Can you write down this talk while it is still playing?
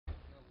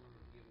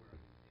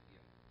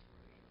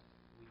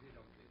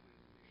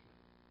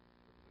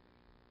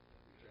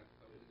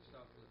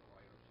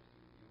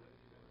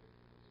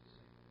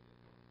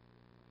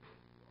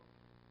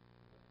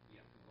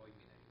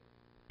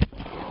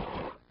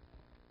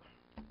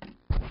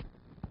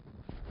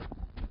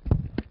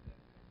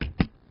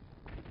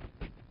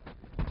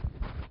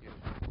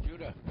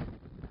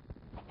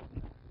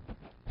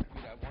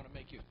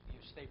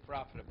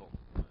profitable.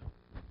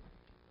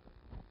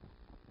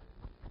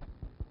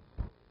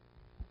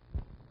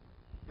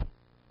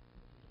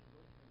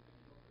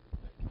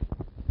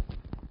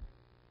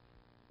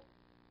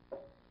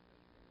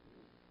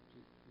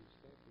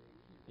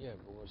 Yeah,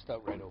 but we'll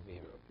start right over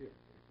here.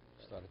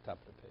 Start at the top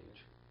of the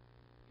page.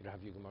 You don't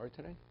have your Gemara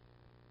today?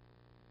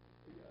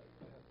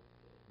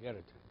 Get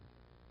it.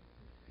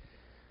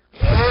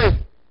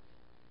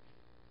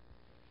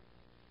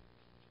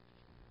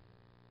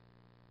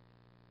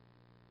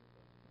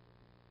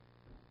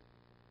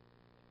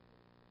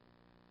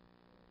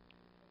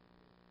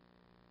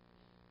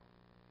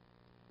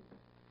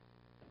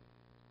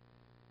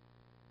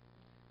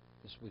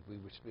 This week we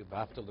would speak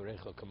about Achrei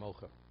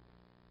Kedoshim.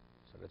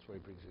 So that's where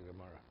he brings the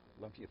Gemara.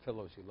 Love your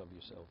fellows, you love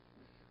yourself.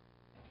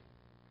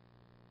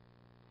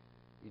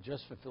 You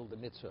just fulfilled the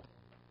mitzvah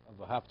of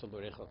V'ahavta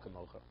l'orecha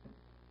kamocha.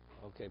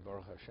 Okay,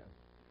 Baruch Hashem.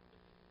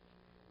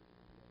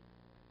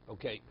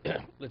 Okay,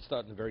 let's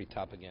start in the very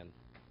top again.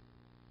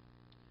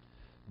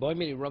 Boy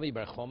mini Rami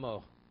bar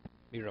Chomo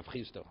mi Rav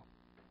Chisda.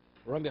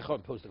 Rami bar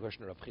Chomo posed the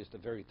question of Rav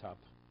Chisda, very top.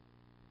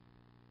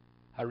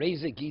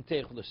 Hareze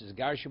gitech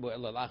l'sizgar shebo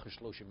el alach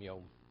shloshim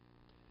yom.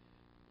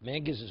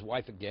 Man gives his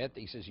wife a get.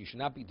 He says you should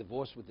not be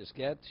divorced with this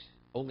get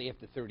only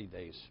after 30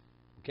 days.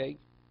 Okay?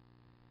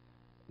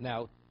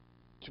 Now,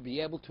 to be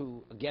able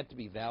to a get to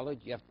be valid,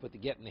 you have to put the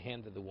get in the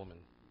hand of the woman.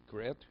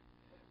 Correct?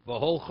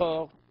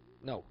 V'holcha,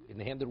 no, in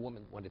the hand of the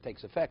woman when it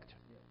takes effect.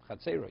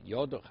 Chatzera,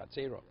 yodo,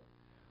 chatzera.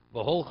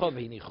 V'holcha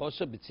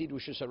v'hinichosa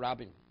b'tzidushas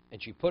harabim. And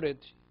she put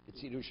it,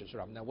 b'tzidushas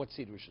harabim. Now, what's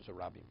tzidushas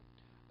harabim?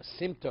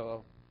 A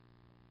simta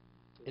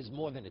is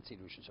more than a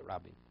tzidushas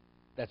harabim.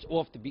 That's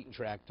off the beaten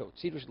track.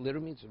 Tzidush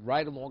literally means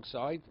right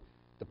alongside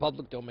the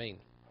public domain.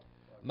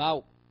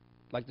 Mao,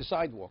 like the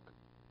sidewalk.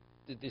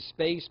 The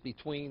space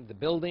between the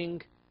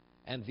building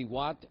and the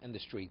what and the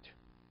street.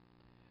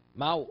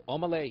 Mao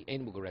omale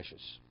ein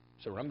mugareshes.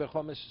 So Rambam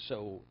Chomes,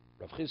 so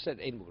Rav Chisda said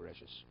ein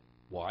mugareshes.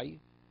 Why?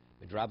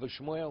 With Rav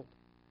Shmuel.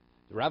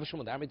 The Rav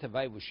Shmuel the Amit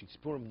Havai was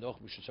shitzpurim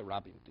noch b'shus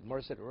harabim. The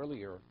Gemara said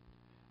earlier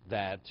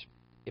that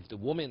if the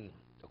woman,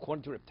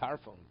 according to Reb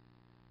Tarfon,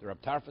 the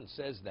Reb Tarfon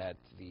says that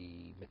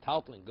the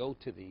metaltlin go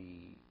to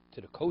the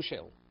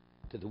koshel,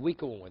 to the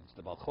weaker one,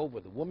 the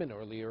balchova, the woman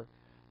earlier.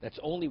 That's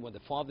only when the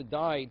father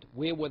died.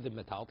 Where were the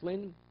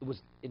metaltlin? It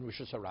was in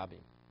Rishus Harabim.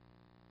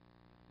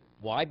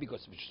 Why?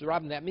 Because Rishus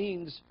Harabim, that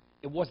means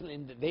it wasn't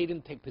in. They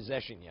didn't take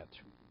possession yet.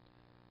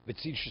 But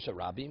Rishus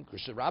Harabim,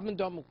 Rishus Harabim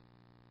domu,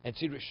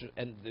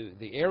 and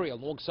the area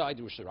alongside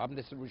the Rishus Harabim,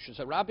 that's the Rishus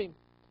Harabim.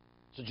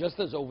 So just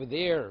as over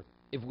there,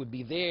 if it would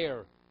be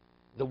there,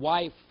 the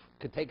wife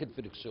could take it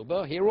for the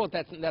ksuba. Here,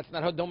 that's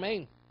not her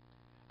domain.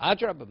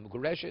 Adrabah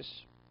mugureshes.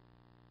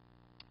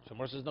 So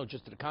Mor says no,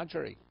 just to the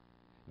contrary.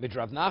 Mid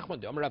Rav Nachman,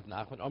 the Omer Rav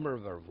Nachman, Omer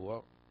Rav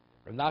Arvua.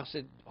 Rav Nachman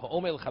said,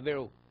 "Ha'omel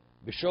chaveru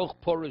b'shoch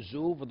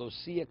porazu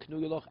v'losia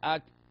knuyeloch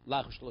ad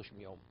lach shloshim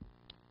yom."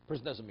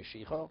 Person does a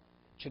meshicha,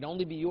 should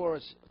only be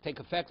yours. Take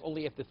effect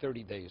only after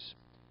 30 days.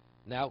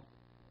 Now,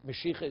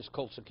 meshicha is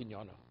kol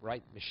sekinyana,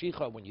 right?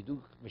 Meshicha, when you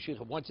do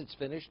meshicha, once it's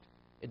finished,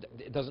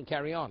 it doesn't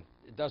carry on.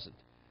 It doesn't.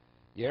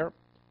 Yeah.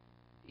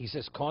 He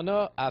says,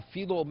 "Kona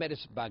afilo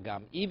medis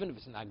bagam." Even if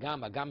it's an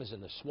agam is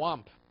in the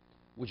swamp,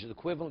 which is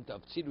equivalent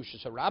of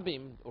tzidushas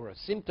harabim or a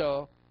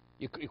simta,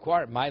 you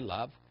acquire my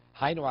love.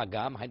 Hainu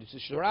agam, hainu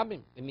tzidushas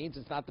harabim. It means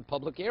it's not the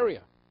public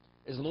area.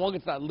 As long as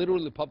it's not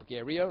literally the public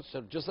area,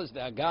 so just as the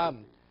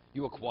agam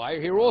you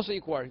acquire, here also you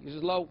acquire. He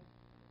says, "Lo,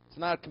 it's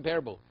not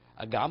comparable."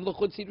 Agam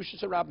l'chud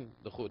tzidushas harabim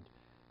l'chud.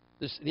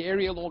 The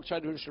area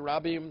alongside tzidushas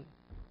harabim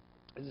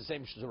is the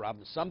same as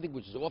harabim. Something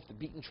which is off the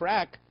beaten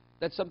track,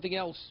 that's something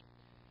else.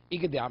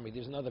 Igadami,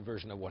 there's another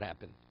version of what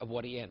happened, of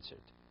what he answered.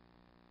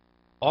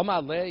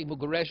 Omalei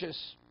mugureshes.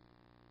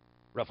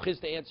 Rav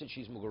Chisda answered,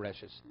 she's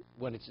mugureshes.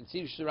 When it's in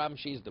Tzidushas Harabim,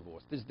 she is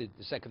divorced. This is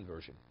the second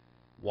version.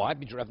 Why?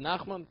 Because Rav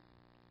Nachman,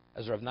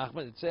 as Rav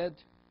Nachman had said,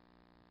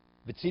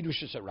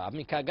 V'tzidushas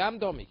Harabim kagam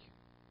domi.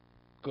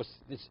 Because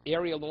this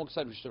area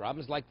alongside Tzidushas Harabim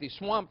is like the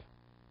swamp.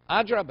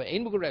 Adraba,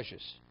 ein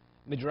mugureshes.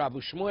 Mid Rav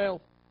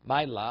Shmuel,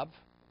 my love.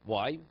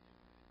 Why?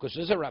 Because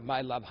this is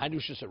my love, hainu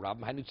Rishus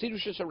Harabim, hainu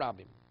Tzidushas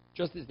Harabim.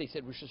 Just as they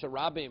said, Rishus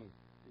Harabim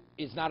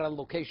is not a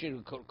location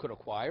you could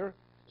acquire.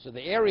 So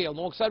the area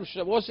alongside Rishus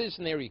Harabim is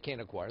an area you can't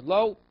acquire.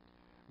 Lo,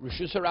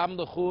 Rishus Harabim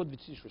l'chud,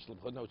 v'tzidushas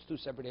l'chud. No, it's two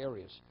separate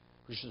areas.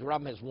 Rishus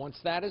Harabim has one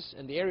status,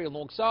 and the area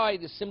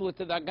alongside is similar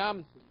to the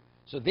agam.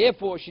 So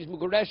therefore, she's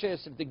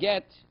mugureshes if the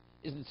get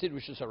is in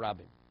Rishus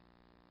Harabim.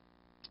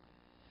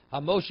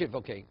 Hamoshev,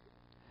 okay.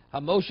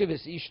 Hamoshev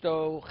is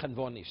ishto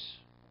chanvonis.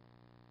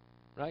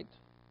 Right?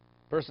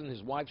 Person,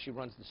 his wife, she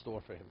runs the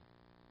store for him.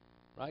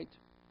 Right?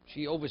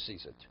 She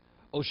oversees it.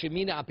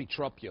 Oshemina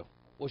apitropia.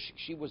 Or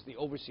she was the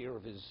overseer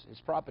of his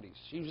properties.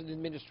 She was an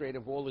administrator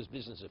of all his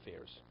business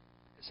affairs,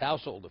 his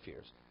household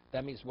affairs.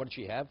 That means, what did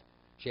she have?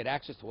 She had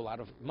access to a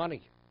lot of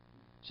money.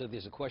 So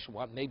there's a question,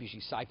 what? Maybe she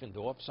siphoned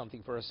off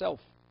something for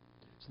herself.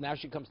 So now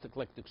she comes to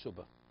collect the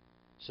ksuba.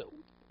 So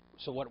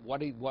what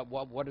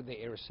did the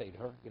heirs say to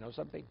her? You know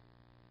something?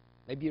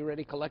 Maybe you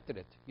already collected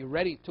it. You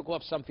already took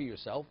off some for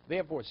yourself.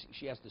 Therefore,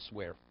 she has to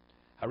swear.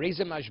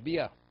 Hareza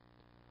mashbia,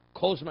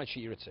 kozman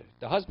sheyirtzeh.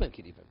 The husband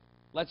could even.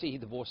 Let's say he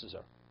divorces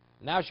her.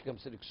 Now she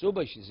comes to the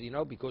ksuba. She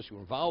says, because you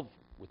were involved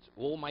with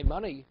all my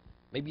money,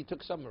 maybe you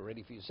took some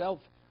already for yourself.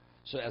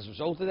 So as a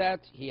result of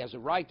that, he has a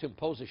right to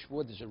impose a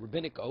shvur. There's a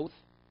rabbinic oath.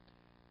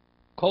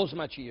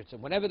 Kozman sheyirtzeh.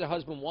 Whenever the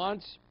husband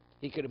wants,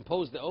 he could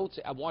impose the oath.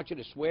 Say, I want you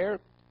to swear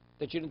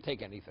that you didn't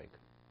take anything.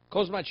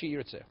 Kozman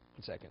sheyirtzeh. 1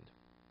 second.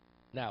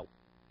 Now,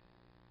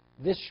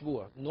 this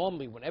shvur,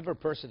 normally whenever a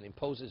person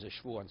imposes a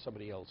shvur on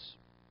somebody else,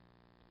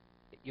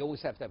 you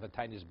always have to have a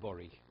tiniest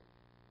bori.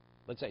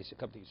 Let's say,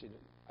 come to you, say,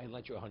 I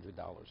lent you $100.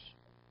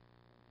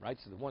 Right?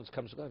 So the one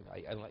comes,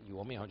 you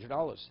owe me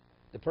 $100.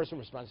 The person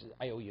responds,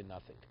 I owe you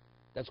nothing.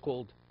 That's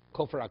called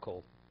kofar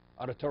hakol.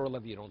 On a Torah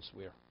level, you don't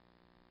swear.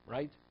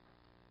 Right?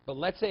 But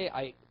let's say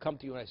I come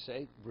to you and I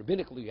say,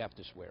 rabbinically, you have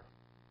to swear.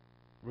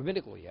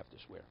 Rabbinically, you have to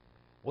swear.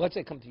 Well, let's say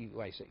I come to you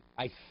and I say,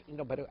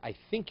 but I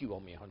think you owe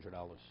me $100.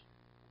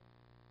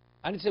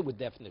 I didn't say with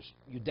definition.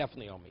 You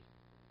definitely owe me.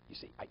 You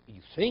say,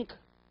 you think?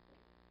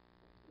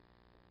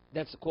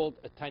 That's called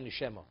a tiny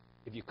shema.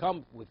 If you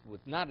come with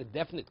not a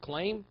definite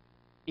claim,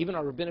 even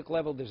on a rabbinic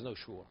level, there's no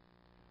shur.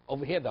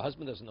 Over here, the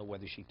husband doesn't know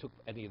whether she took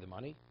any of the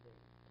money.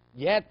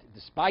 Yet,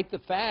 despite the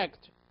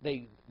fact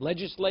they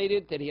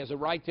legislated that he has a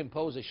right to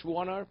impose a shur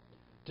on her,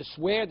 to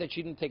swear that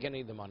she didn't take any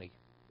of the money.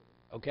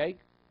 Okay?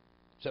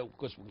 So, of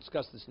course, we'll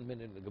discuss this in a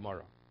minute in the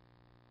Gemara.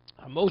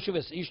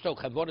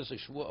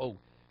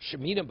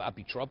 Sheminim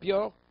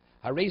ba'apitropio,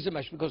 hareza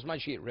mashbikos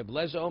manshi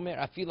rebleza omer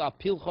afila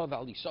pilcho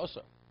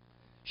v'alisosa.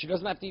 She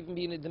doesn't have to even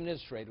be an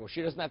administrator, or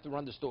she doesn't have to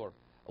run the store.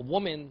 A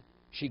woman,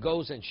 she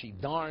goes and she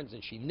darns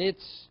and she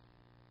knits,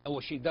 and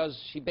what she does,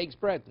 she bakes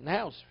bread in the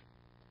house.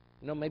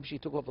 Maybe she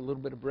took off a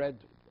little bit of bread,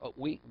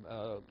 wheat,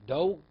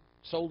 dough,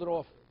 sold it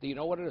off. Do you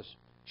know what it is?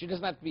 She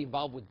doesn't have to be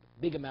involved with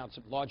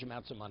large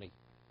amounts of money,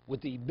 with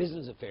the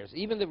business affairs,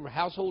 even the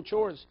household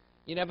chores.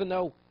 You never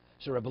know.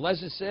 So Rebbe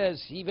Lezer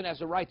says he even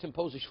has a right to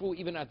impose a shvur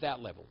even at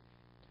that level.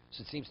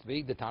 So it seems to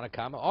be the Tanna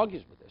Kama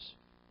argues with this.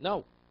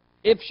 No.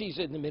 If she's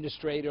an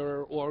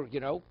administrator or,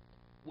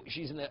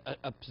 she's in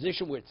a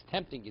position where it's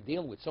tempting, you're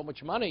dealing with so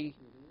much money,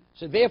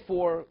 so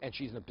therefore, and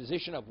she's in a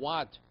position of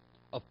what?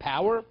 Of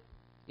power,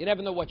 you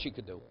never know what she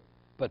could do.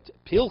 But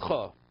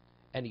Pilcha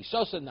and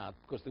Isosa not,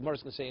 because the Gemara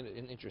is going to say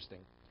an interesting.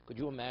 Could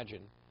you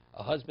imagine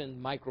a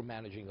husband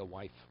micromanaging a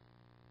wife?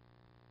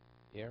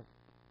 Yeah?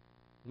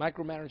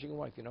 Micromanaging a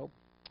wife,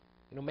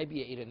 maybe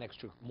you ate an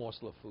extra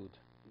morsel of food.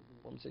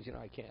 Woman says,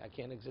 I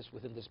can't exist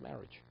within this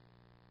marriage.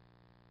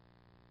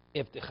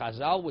 If the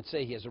Chazal would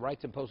say he has a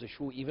right to impose a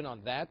shvur even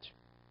on that,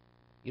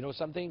 you know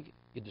something?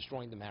 You're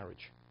destroying the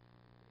marriage.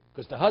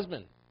 Because the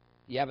husband,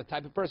 you have a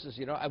type of person,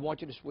 I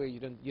want you to swear you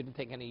didn't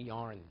take any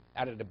yarn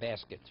out of the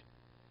basket.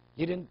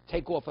 You didn't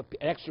take off an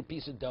extra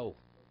piece of dough.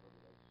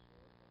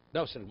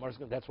 No, so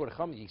that's what it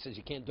comes. He says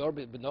you can't do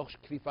it, but no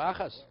kvifa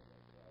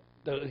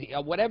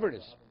achas. Whatever it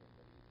is.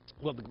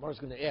 Well, the Gemara is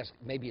going to ask,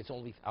 maybe it's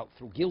only out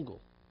through Gilgul.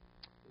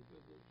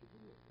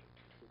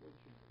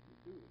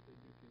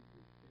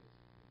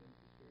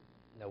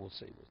 No, we'll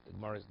see. The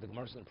Gemara is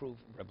going to prove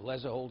Rebbe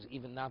Lezer holds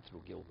even not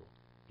through Gilgul.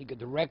 He could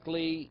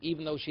directly,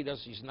 even though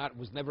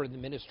was never an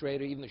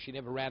administrator, even though she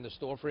never ran the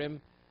store for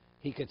him,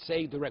 he could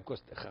say direct,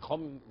 because the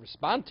Chacham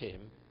respond to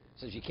him,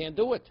 says you can't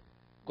do it.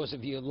 Because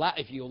if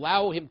you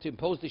allow him to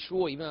impose the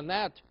shvur even on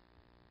that,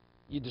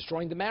 you're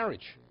destroying the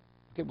marriage.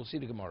 Okay, we'll see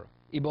the Gemara.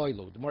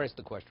 Iboilu. The Gemara asks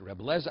the question.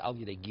 Rebbe Lezer al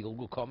yidei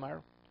gilgul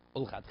komar,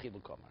 ul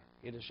chatchil komar.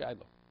 It is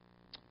shayla.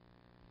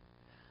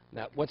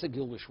 Now, what's a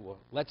gilgul shvur?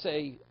 Let's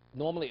say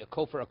normally a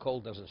kofar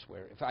hakol doesn't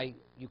swear. If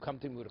you come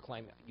to me with a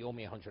claim, you owe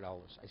me $100.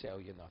 I say I owe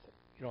you nothing.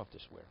 You don't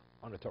have to swear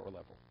on a Torah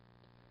level.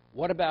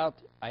 What about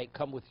I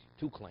come with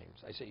two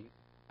claims? I say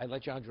I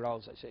lent you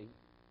 $100. I say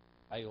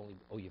I only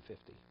owe you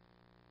 $50.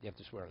 You have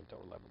to swear on a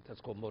Torah level.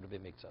 That's called motiv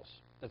mitzvos.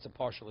 That's a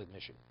partial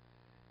admission.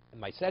 And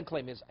my second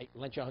claim is, I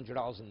lent you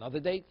 $100 another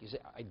date. You say,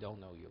 I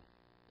don't know you.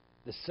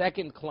 The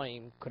second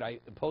claim, could I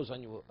impose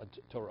on you a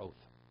Torah oath?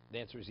 The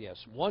answer is yes.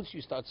 Once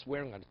you start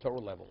swearing on a Torah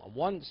level on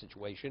one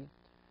situation,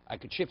 I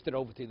could shift it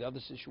over to the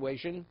other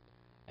situation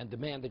and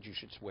demand that you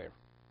should swear.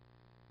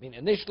 I mean,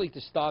 initially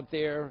to start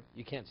there,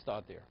 you can't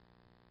start there.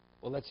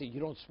 Well, let's say you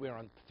don't swear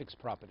on fixed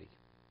property.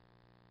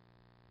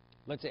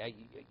 Let's say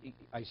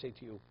I say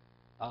to you,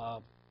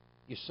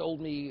 you sold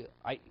me,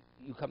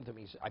 you come to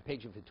me, I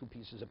paid you for 2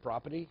 pieces of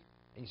property,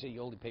 and you say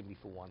you only paid me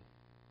for 1.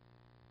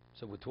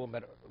 So we're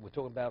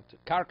talking about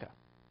karka.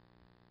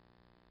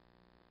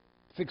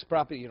 Fixed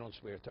property, you don't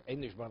swear to.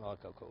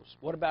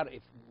 What about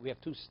if we have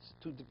two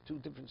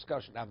different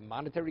discussions? I have a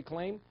monetary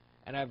claim,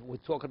 and we're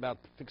talking about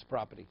fixed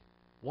property.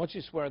 Once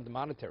you swear on the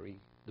monetary,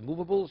 the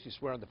movables, you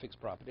swear on the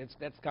fixed property.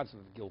 That's the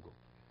concept of Gilgul.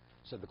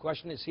 So the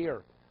question is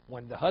here,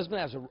 when the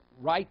husband has a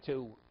right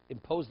to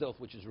impose the oath,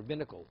 which is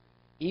rabbinical,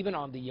 even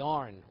on the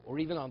yarn or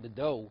even on the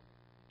dough,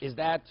 is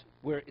that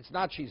where it's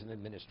not she's an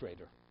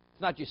administrator.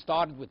 It's not you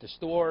started with the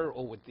store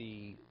or with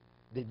the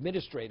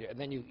administrator, and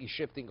then you're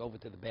shifting over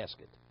to the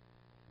basket.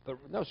 But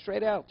no,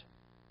 straight out.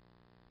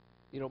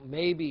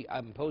 Maybe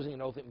I'm imposing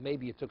an oath that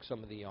maybe you took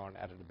some of the yarn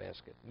out of the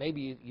basket.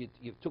 Maybe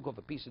you took off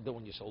a piece of dough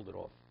and you sold it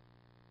off.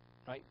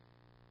 Right?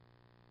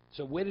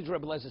 So where did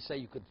Rebbe Lezer say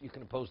you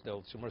can oppose the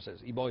oath? Shemar says,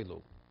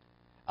 Iboilu.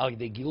 Al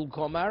yidei gilul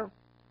komar,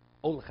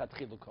 o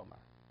lechatchilu komar.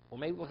 Or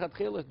maybe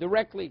lechatchilu,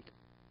 directly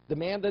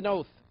demand an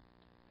oath.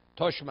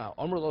 Toshma,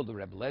 Omer lo the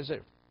Rebbe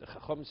Lezer. The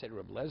Chacham said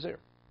Rebbe Lezer.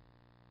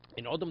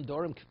 In Odom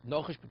Dorim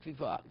nochish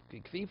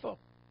b'kfifo.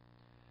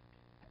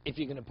 If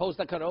you're going to impose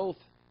that kind of oath,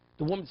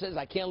 the woman says,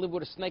 I can't live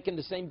with a snake in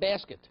the same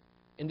basket,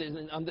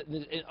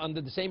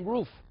 under the same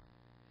roof.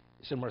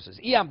 So Gemara says,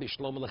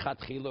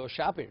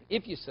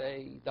 if you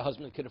say the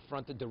husband could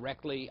affront it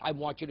directly, I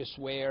want you to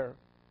swear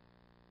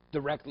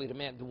directly to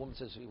man, the woman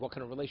says, what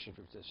kind of relationship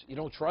is this? You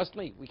don't trust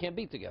me? We can't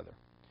be together.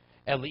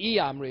 But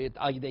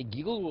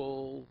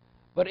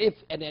if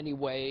in any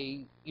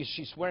way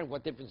she's swearing,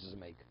 what difference does it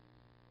make?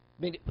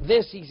 I mean,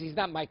 he's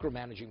not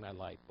micromanaging my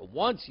life. But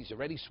once he's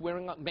already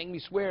swearing, making me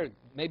swear,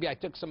 maybe I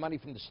took some money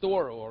from the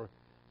store or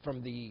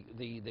from the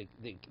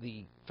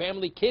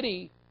family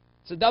kitty,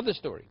 it's another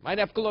story. My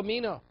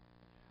nefkalamina.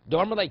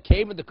 Dormalai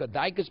came in the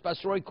Kadaikas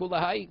Basroi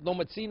Kulahai,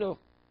 Lomatzino.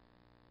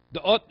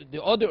 The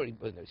other,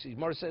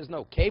 Mara says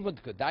no, came in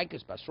the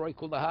Kadaikas Basroi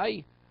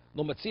Kulahai,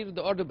 Lomatzino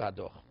the other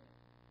Badoch.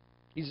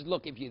 He says,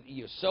 look, if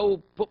you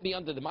so put me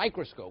under the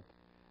microscope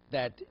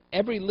that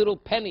every little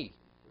penny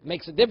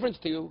makes a difference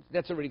to you,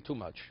 that's already too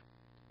much.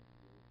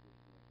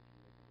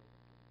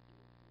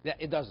 Yeah,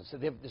 it doesn't. So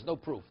there's no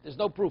proof. There's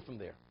no proof from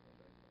there.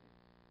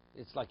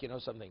 It's like,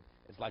 something.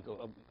 It's like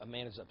a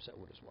man is upset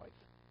with his wife.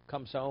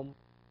 Comes home,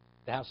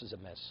 the house is a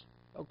mess.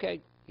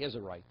 Okay, he has a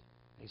right.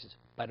 He says,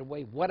 by the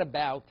way, what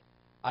about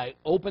I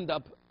opened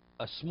up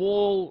a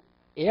small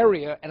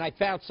area and I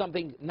found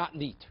something not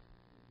neat?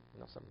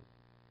 Something.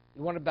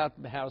 You want about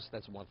the house,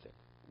 that's one thing.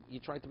 You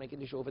try to make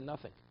an issue over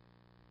nothing.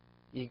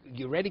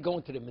 You're already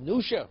going to the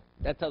minutia.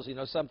 That tells you,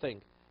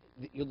 something.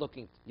 You're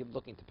looking to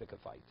pick a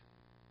fight.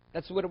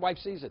 That's the way the wife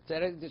sees it.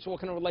 It's what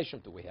kind of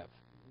relationship do we have?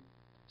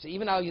 So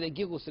even now they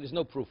giggle, so there's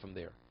no proof from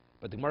there.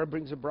 But the Gemara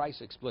brings a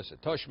brisa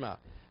explicit. Toshma,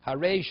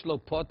 hareish lo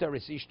poter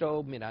es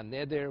ishto min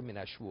haneder min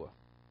hashvua.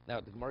 Now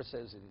the Gemara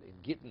says in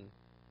Gittin,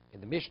 in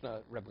the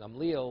Mishnah, Reb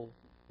Gamliel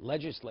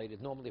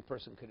legislated normally a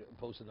person could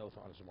impose an oath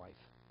on his wife,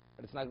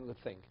 but it's not a good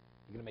thing.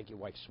 You're going to make your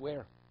wife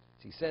swear.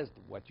 So he says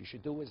what you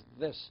should do is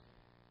this.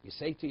 You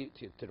say to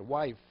the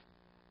wife,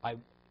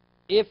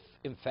 if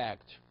in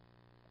fact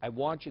I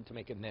want you to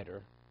make a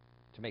netter,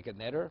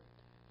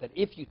 that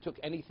if you took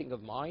anything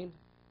of mine,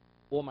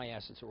 all my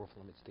assets are off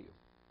limits to you.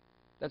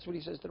 That's what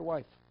he says to the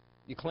wife.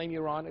 You claim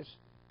you're honest,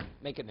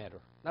 make a netter.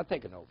 Not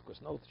take an oath,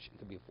 because an oath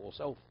could be a false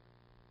oath.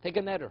 Take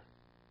a netter.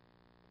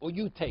 Or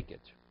you take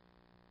it.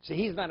 So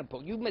he's not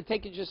opposed. You may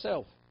take it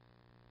yourself.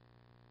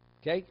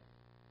 Okay?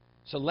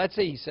 So let's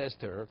say he says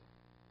to her,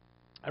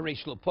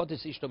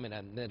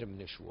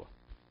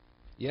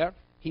 yeah?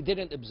 He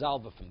didn't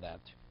absolve her from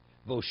that.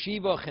 He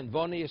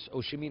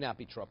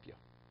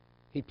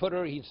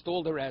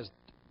installed her as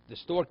the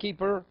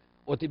storekeeper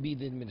or to be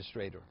the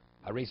administrator.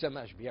 Right?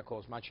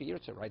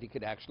 He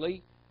could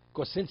actually,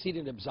 because since he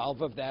didn't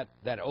absolve of that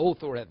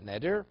oath or that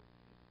neder,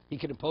 he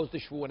could impose the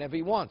shvu whenever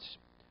he wants.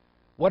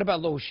 What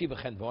about lo shiva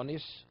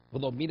chenvonis? The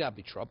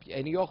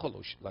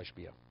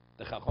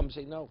Chacham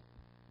say no.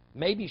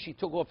 Maybe she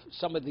took off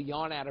some of the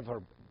yarn out of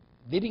her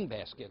knitting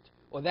basket,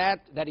 or that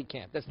he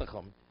can't. That's the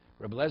Chacham.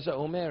 Rebbe Lezer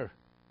Omer,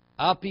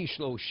 api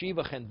shlo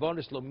shiva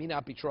chenvonis lo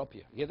mina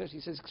apitropia. You hear this? He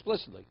says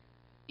explicitly.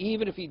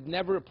 Even if he'd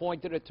never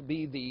appointed her to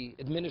be the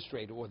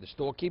administrator or the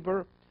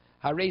storekeeper,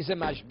 hareze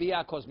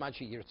mashbia kos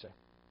machi yirtze.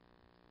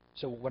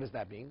 So what does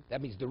that mean?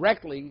 That means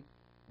directly,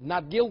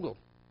 not Gilgul.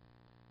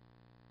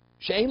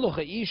 She'ein lo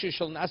ha'isha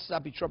shel nasas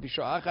apitropia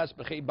sho'achas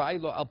b'chei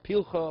bailo al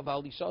pilcho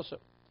v'al lisoso.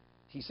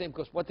 He's saying,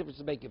 because what difference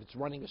does it make if it's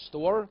running a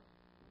store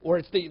or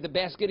it's the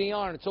basket of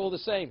yarn? It's all the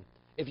same.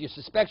 If you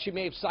suspect she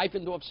may have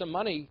siphoned off some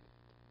money,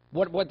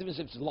 what difference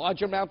if it's a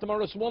large amount of money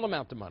or a small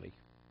amount of money?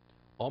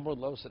 Omer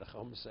lo said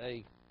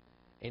say,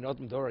 because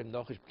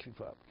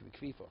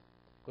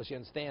you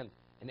understand,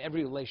 in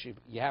every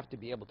relationship, you have to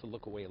be able to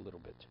look away a little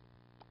bit.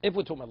 If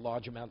we're talking about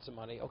large amounts of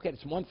money, okay,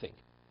 it's one thing.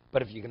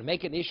 But if you're going to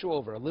make an issue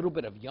over a little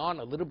bit of yarn,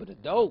 a little bit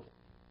of dough,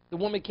 the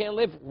woman can't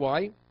live.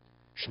 Why?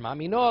 Shema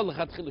mino,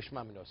 lechatchilu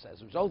shema mino says.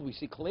 As a result, we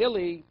see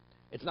clearly,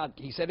 it's not,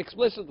 he said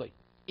explicitly,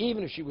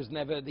 even if she was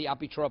never the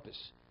apitropis,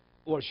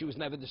 or she was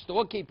never the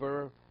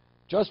storekeeper,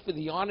 just for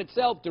the yarn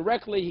itself,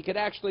 directly, he could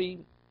actually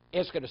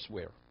ask her to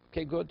swear.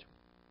 Okay, good.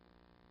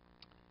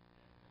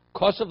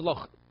 Kosav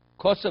lo,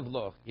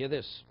 hear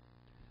this.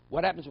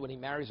 What happens when he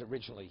marries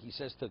originally? He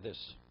says to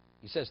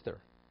her,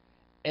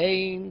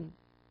 Ein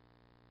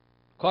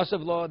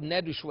kosav lo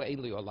nedu shwa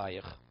eli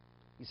olayich.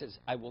 He says,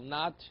 I will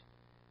not,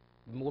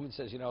 the woman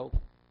says,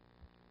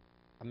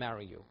 I'm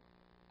marrying you.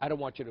 I don't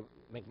want you to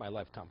make my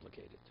life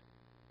complicated.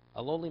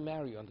 I'll only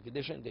marry you on the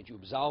condition that you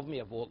absolve me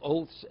of all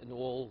oaths and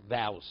all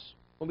vows.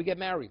 When we get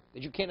married,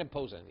 that you can't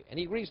impose anything. And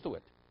he agrees to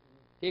it.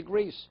 He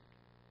agrees.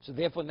 So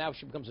therefore now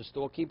she becomes a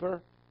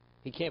storekeeper.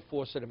 He can't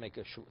force her to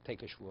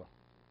take a shvua.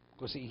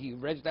 Because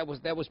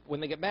that was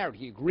when they get married.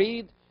 He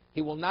agreed.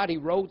 He will not. He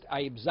wrote,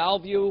 I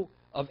absolve you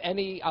of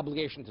any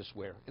obligation to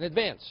swear in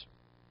advance.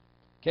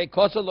 Okay,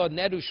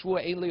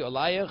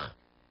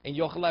 And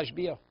yochel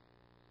hashbia.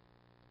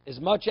 As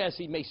much as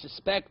he may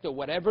suspect or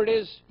whatever it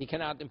is, he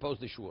cannot impose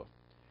the shua.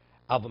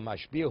 Alva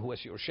mashbia who is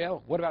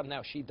yorshel. What about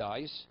now she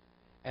dies,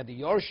 and the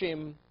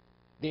yorshim,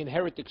 they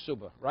inherit the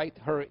ksuba, right?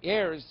 Her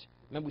heirs.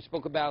 Remember we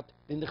spoke about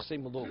the nichsei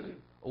maluk,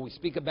 or we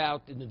speak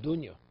about in the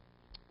dunya,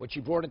 what she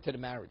brought into the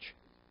marriage,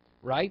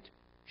 right?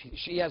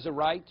 She has a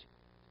right.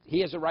 He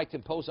has a right to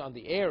impose on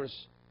the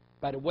heirs.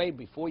 By the way,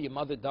 before your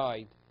mother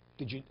died,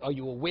 are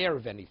you aware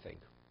of anything?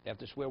 You have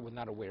to swear we're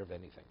not aware of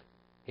anything.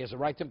 He has a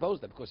right to impose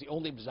that because he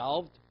only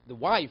absolved the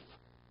wife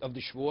of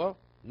the shvua,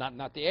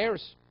 not the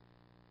heirs.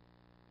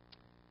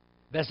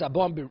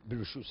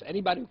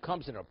 Anybody who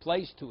comes in her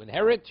place to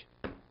inherit,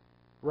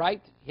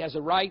 right? He has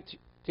a right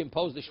to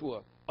impose the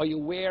shvua. Are you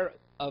aware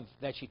of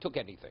that she took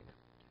anything?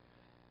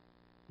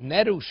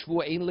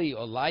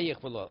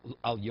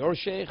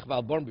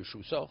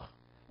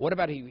 What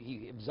about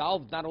he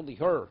absolved not only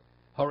her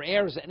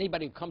heirs,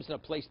 anybody who comes in a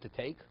place to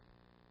take?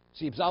 So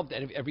he absolved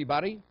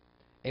everybody.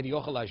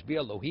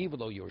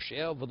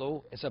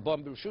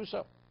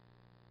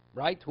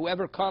 Right?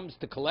 Whoever comes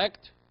to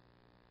collect,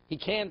 he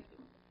can't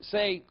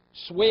say,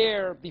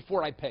 swear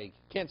before I pay.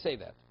 Can't say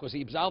that, because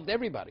he absolved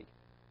everybody.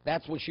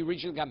 That's when she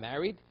originally got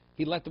married.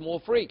 He let them all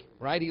free,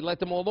 right? He let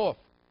them all off.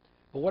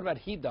 But what about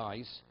he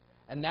dies,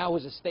 and now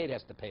his estate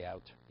has to pay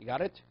out? You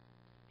got it?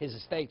 His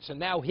estate. So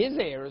now his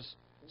heirs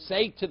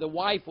say to the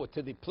wife or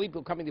to the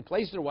people coming to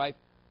place their wife,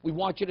 we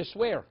want you to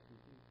swear.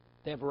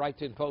 They have a right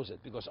to impose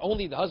it, because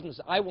only the husband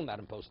says, I will not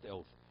impose the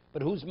oath.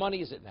 But whose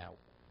money is it now?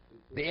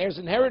 The heirs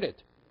inherit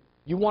it.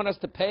 You want us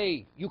to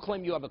pay. You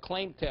claim you have a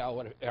claim to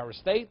our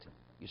estate.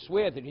 You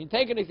swear that if you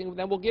take anything,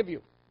 then we'll give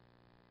you.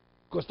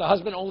 Because the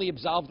husband only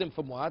absolved him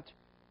from what?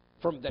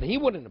 From that he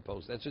wouldn't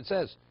impose. That's what it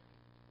says.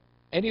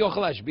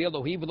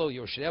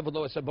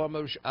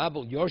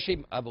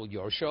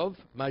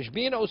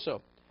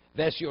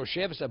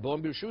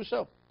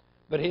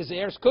 But his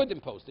heirs could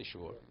impose the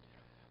shur.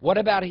 What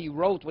about he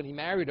wrote when he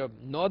married her,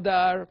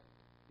 Nedu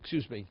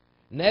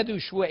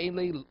shvua ein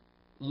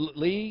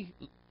li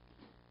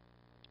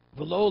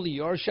v'lo li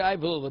yorshai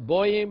v'lo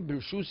leboyim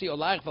b'rshusi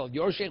olach v'al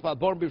yorshech v'al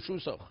born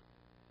b'rshusoch.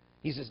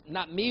 He says,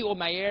 not me or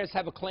my heirs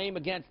have a claim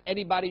against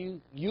anybody,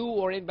 you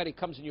or anybody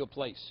comes in your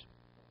place.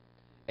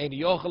 And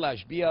yochel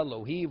hashbia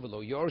lo hi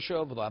v'lo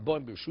yorsho v'lo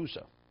abon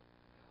b'rshusa.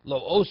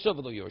 Lo osa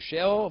v'lo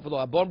yorsheo v'lo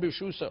abon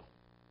b'rshusa.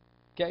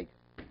 Okay?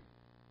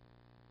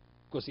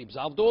 Because he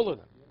absolved all of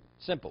them.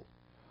 Simple.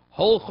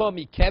 Holcho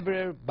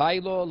mikever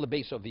bailo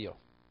lebeis avio.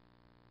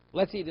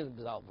 Let's say he didn't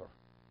absolve her,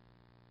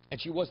 and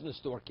she wasn't a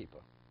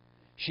storekeeper.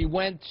 She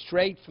went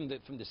straight from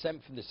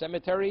the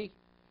cemetery.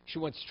 She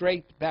went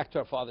straight back to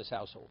her father's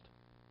household.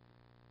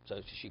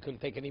 So she couldn't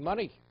take any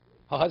money.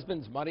 Her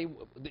husband's money,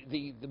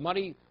 the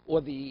money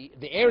or the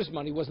heir's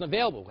money wasn't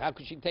available. How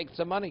could she take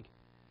some money?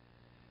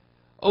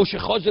 Or she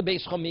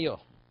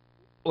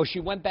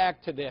went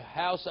back to the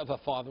house of her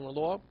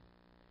father-in-law.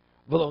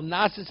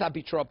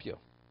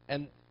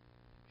 And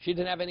she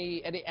didn't have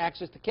any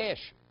access to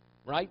cash,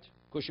 right?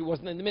 Because she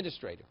wasn't an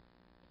administrator.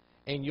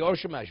 And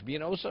Yorshamash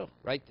being also,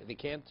 right? They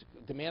can't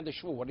demand a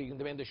shvur. What are you going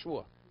to demand a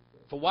shvur?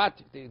 For what?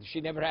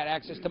 She never had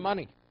access to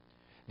money.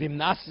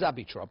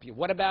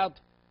 What about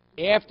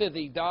after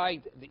they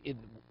died,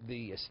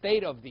 the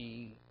estate of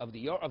the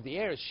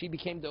heirs? She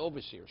became the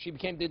overseer. She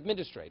became the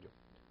administrator.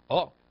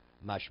 Oh,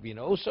 mashbin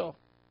also.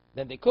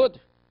 Then they could,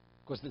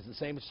 because it's the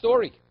same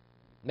story.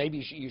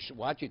 Maybe you should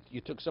watch it.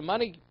 You took some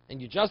money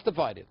and you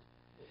justified it.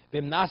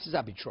 Yeah,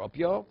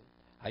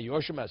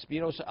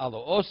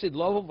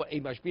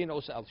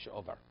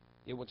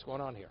 what's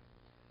going on here?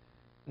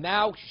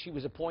 Now she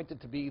was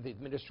appointed to be the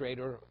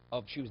administrator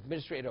of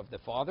the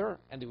father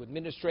and the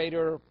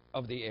administrator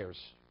of the heirs,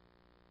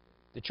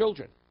 the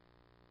children.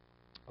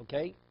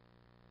 Okay?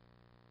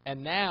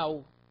 And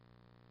now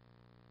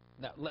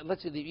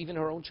let's say even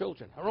her own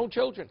children,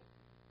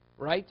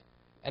 right?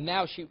 And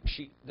now she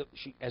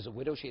as a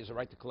widow, she has a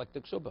right to collect the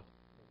ksuba,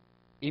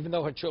 even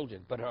though her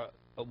children, but her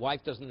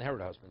wife doesn't inherit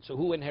her husband. So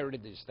who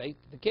inherited the estate?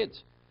 The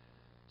kids.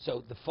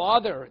 So the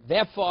father,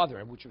 their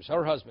father, which was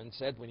her husband,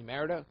 said when he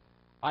married her,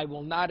 I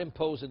will not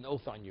impose an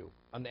oath on you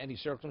under any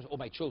circumstance, or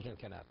my children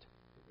cannot.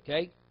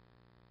 Okay?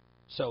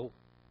 So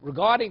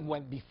regarding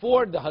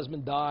before the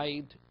husband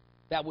died,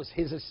 that was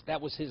his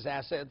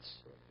assets.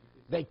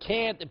 They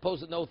can't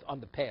impose an oath on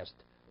the past.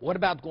 What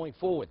about going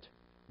forward?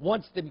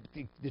 Once the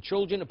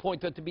children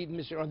appoint her to be the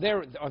minister on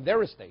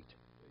their estate,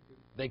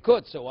 they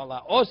could. So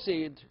Allah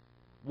osid,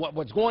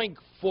 what's going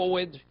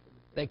forward,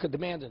 they could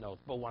demand an oath.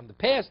 But on the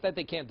past, that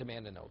they can't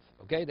demand an oath.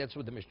 Okay, that's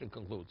what the Mishnah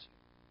concludes.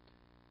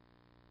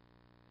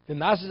 On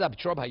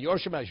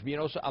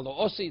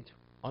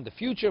the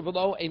future, but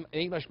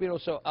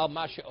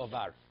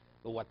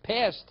what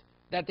passed,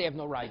 that they have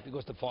no right,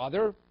 because the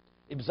father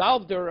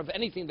absolved her of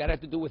anything that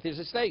had to do with his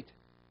estate.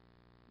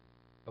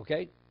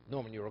 Okay?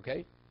 Norman, you're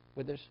okay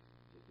with this?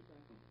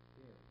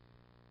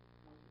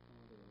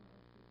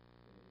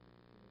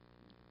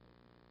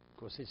 Of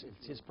course,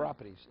 it's his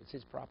properties. It's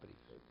his property.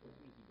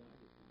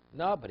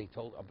 No, but he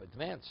told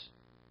advance.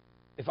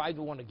 If I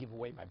do want to give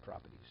away my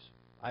properties,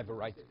 I have a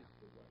right.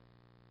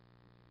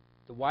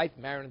 the wife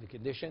married on the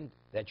condition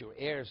that your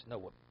heirs know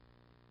what?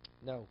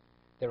 No.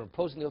 They're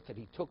imposing the oath that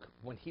he took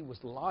when he was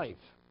alive.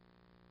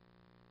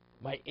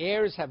 My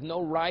heirs have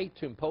no right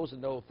to impose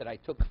an oath that I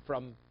took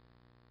from,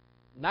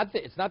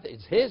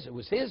 it's his, it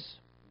was his.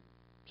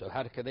 So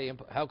how could they,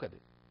 how could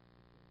it?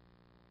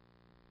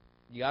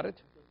 You got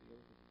it?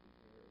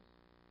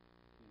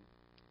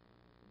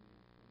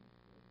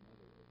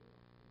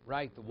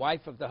 Right, the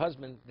wife of the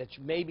husband, that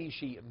maybe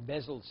she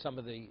embezzled some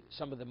of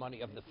the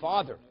money of the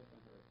father.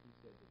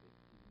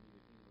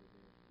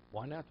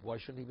 Why not? Why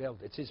shouldn't he be able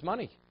to? It's his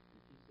money.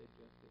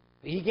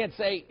 He can't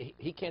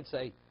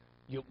say,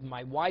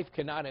 my wife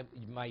cannot,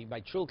 my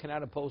children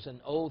cannot impose an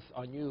oath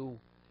on you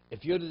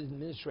if you're the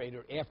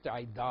administrator after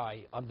I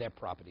die on their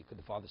property. Could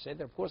the father say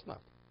that? Of course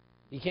not.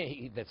 He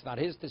can't. That's not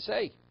his to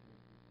say.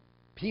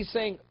 He's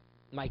saying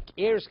my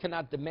heirs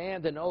cannot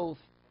demand an oath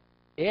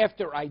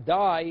after I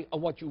die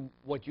on what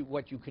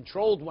you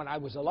controlled when I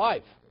was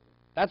alive.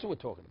 That's what we're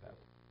talking about.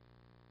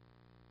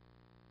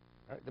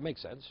 All right, that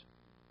makes sense.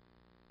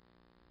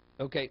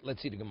 Okay,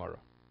 let's see the Gemara.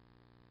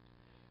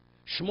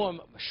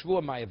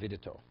 Shvur Maya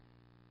Vidito.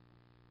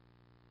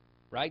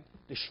 Right?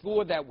 The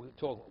shvur that we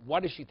talk.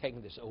 What is she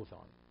taking this oath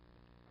on?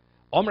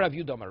 Omer Rav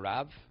Yudom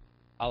Rav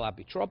al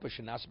Abitropa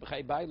Shenas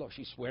B'Chei Bailo.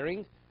 She's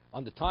swearing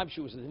on the time she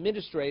was an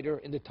administrator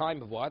in the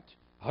time of what?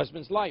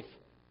 Husband's life.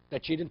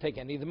 That she didn't take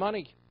any of the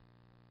money.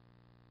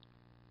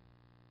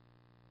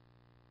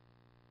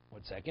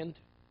 1 second.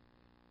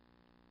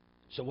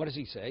 So what does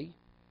he say?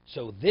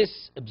 So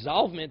this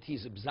absolvement,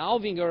 he's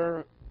absolving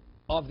her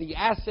of the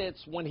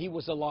assets when he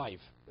was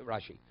alive.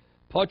 Rashi.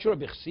 Potra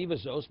b'chsiva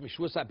zos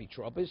mishvus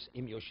abitropis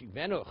im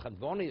yoshiveno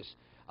chadvonis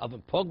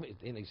avim pogmit.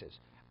 And he says,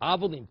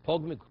 avol im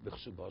pogmit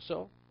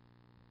b'chsuboso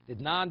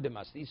did nan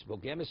b'mastis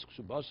bogemes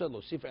chsuboso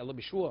lo sifra elo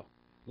b'shvua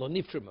lo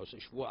niftremos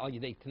shvua al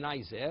yidei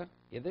tenai zeh.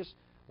 Hear this?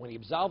 When he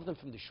absolved them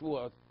from the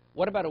shvua,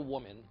 what about a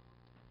woman?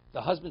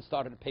 The husband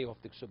started to pay off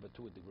the ksuba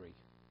to a degree.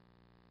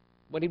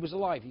 When he was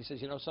alive, he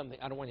says, you know something,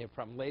 I don't want to have a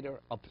problem later,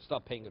 I'll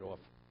start paying it off.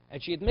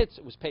 And she admits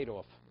it was paid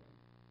off.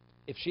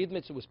 If she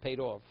admits it was paid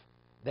off,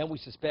 then we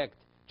suspect,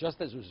 just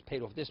as it was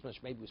paid off this much,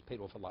 maybe it was paid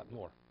off a lot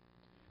more.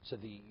 So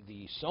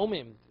the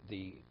somim,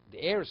 the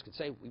heirs could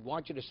say, we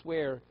want you to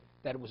swear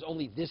that it was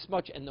only this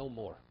much and no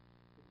more.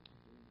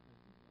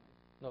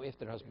 No,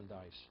 after the husband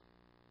dies.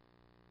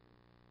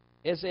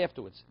 As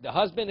afterwards. The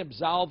husband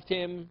absolved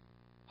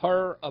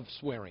her of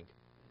swearing.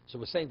 So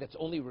we're saying that's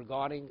only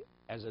regarding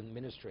as an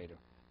administrator.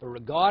 But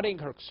regarding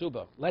her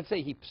ksuba, let's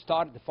say the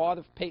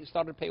father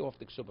started to pay off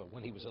the ksuba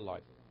when he was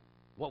alive.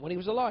 When he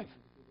was alive.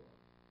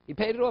 He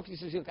paid it off. He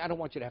says, I don't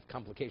want you to have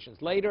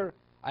complications later.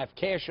 I have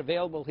cash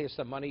available. Here's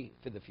some money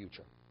for the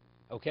future.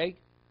 Okay?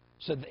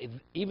 So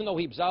even though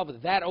he absolved her,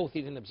 that oath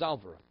he didn't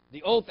absolve her.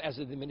 The oath as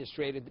an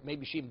administrator,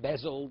 maybe she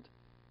embezzled.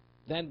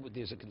 Then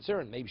there's a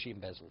concern. Maybe she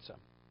embezzled some.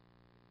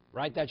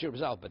 Right? That's your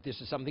result. But this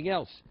is something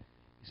else.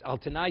 But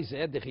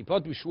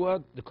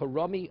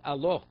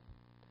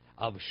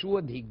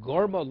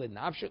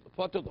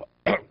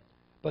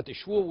the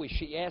shvur which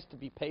she asked to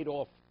be paid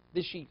off,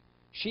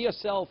 she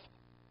herself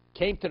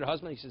came to the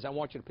husband. He says, I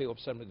want you to pay off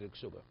some of the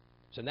ksuba.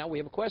 So now we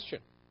have a question,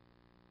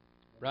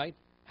 right?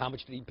 How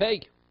much did he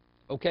pay?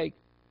 Okay.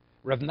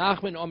 Rav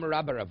Nachman Omer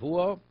Rabba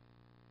Ravua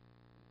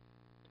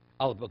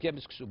al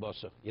Pogemes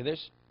Ksubasa. You hear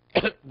this?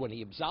 When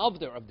he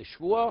absolved her of the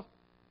shvur,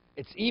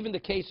 it's even the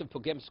case of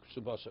Pogemes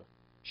Ksubasa.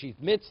 She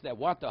admits that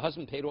what the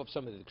husband paid off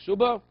some of the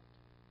ksuba.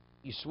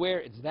 You swear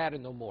it's that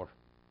and no more.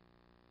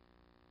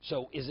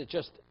 So is it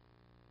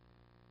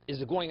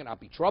going on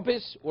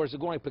apitropis or is it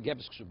going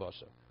Pogemes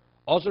Ksubasa?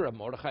 Also, Rav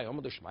Mordechai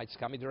Omer Shmaitz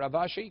Kami de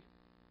Ravashi.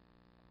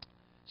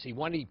 See,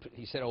 when he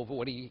said over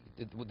what he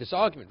did with this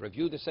argument,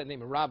 review the said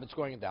name of Rav, it's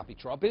going on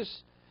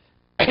apitropis,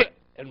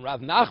 and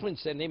Rav Nachman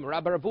said name of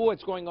Rabbi Ravu,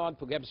 it's going on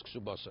Pogemes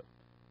Ksubasa.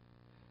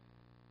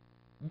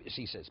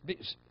 He says,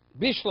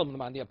 Bishlam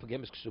Lamania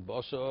Pogemes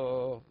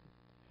Ksubasa,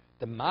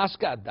 the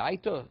Maska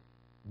Adaito.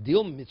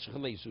 Hear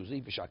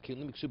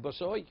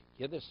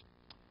this?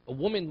 A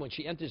woman, when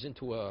she enters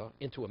into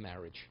a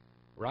marriage,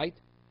 right?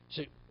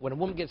 So when a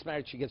woman gets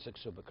married, she gets a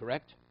ksuba,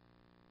 correct?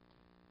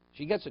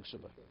 She gets a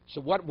ksuba.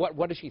 So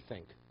what does she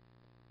think?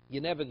 You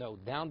never know.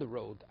 Down the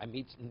road, I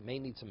may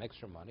need some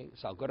extra money,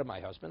 so I'll go to my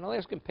husband. I'll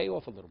ask him to pay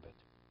off a little bit.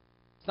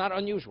 It's not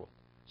unusual.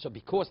 So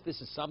because this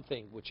is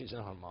something which is in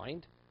her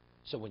mind,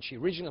 so when she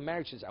originally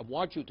married, she says, I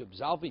want you to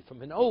absolve me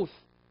from an oath.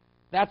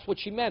 That's what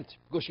she meant,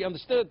 because she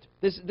understood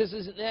this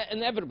is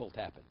inevitable to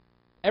happen.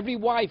 Every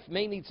wife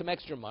may need some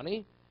extra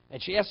money,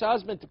 and she asks her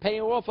husband to pay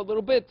her off a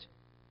little bit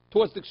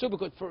towards the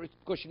ksuba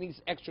because she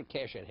needs extra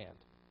cash at hand.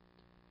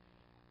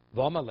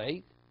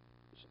 V'omalei,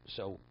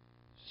 so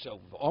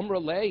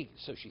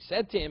she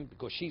said to him,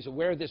 because she's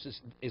aware this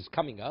is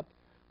coming up,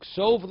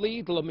 Ksov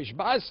li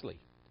d'lamishbasli.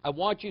 I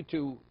want you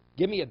to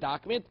give me a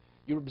document.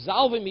 You're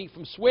absolving me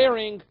from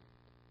swearing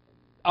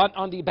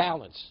on the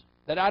balance.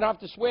 That I don't have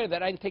to swear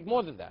that I didn't take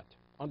more than that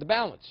on the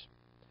balance.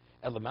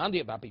 But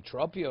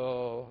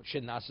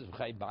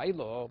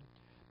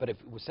if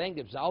we're saying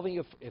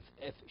absolving, if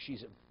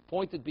she's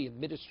appointed to be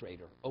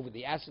administrator over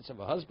the assets of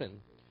her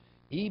husband,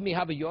 He may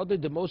have a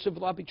yoda the most of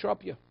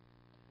lapitropia.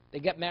 They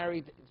get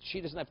married.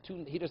 He doesn't have two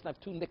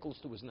nickels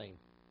to his name,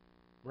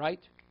 right?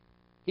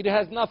 He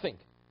has nothing.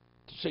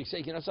 So you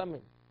say, you know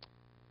something?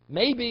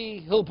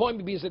 Maybe he'll appoint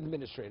me to be his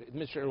administrator.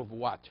 Administrator of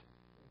what?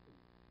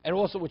 And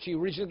also, when she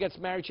originally gets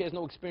married, she has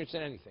no experience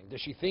in anything.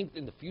 Does she think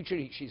in the future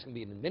she's going to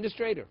be an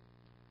administrator?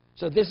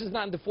 So this is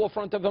not in the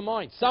forefront of her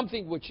mind.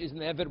 Something which is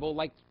inevitable,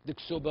 like the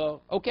ksuba,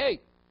 okay.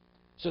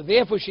 So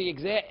therefore, she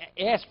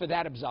asked for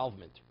that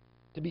absolvement,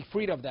 to be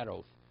freed of that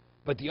oath.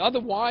 But the other,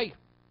 why?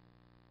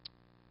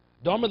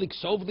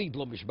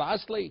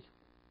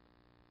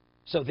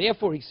 So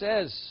therefore, he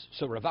says,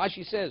 so Rav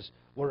Ashi says,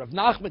 what Rav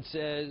Nachman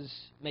says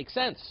makes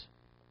sense.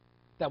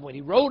 That when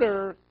he wrote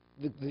her,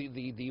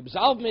 the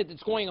absolvement,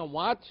 it's going on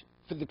what?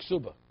 For the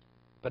ksuba.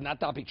 But not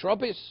the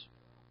apitropis.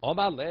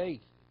 Omalei.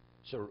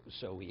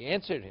 So he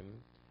answered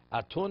him,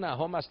 Atuna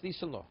homas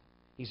tisalo.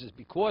 He says,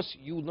 because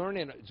you learn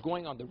it, it's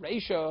going on the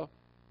ratio,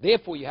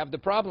 therefore you have the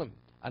problem.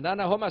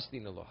 Anana homas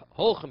tinalo.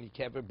 Holchem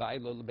yikever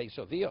ba'ilo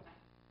lebeisovia.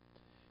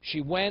 She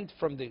went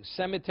from the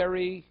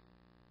cemetery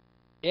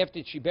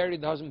after she buried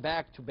the husband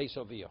back to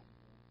Beisovia.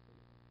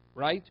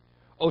 Right?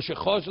 Or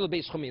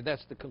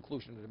that's the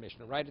conclusion of the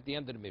Mishnah, right at the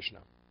end of the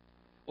Mishnah.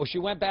 Or she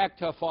went back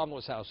to her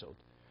father-in-law's household.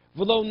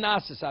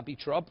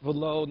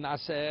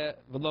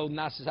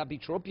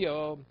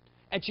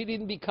 And she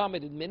didn't become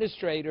an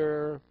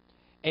administrator.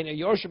 And a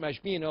Yorshim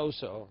Hashbian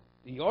also.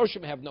 The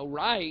Yorshim have no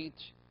right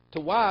to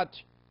what?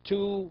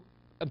 To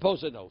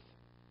impose an oath.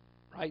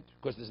 Right?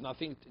 Because there's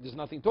nothing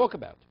to talk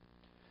about.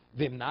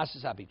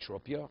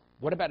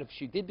 What about if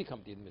she did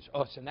become the administrator?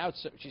 Oh, so now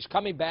she's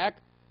coming back.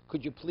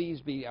 Could you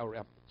please be our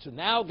rep? So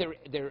now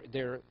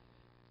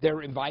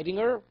they're inviting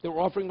her. They're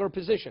offering her a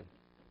position.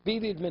 Be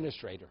the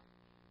administrator.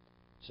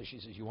 So she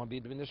says, you want to be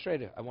the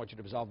administrator? I want you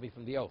to absolve me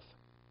from the oath.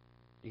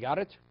 You got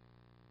it?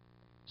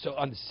 So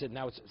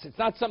now it's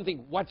not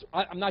something,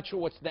 I'm not sure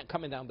what's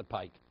coming down the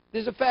pike.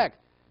 This is a fact.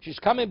 She's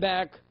coming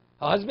back.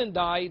 Her husband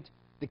died.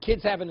 The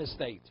kids have an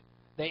estate.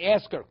 They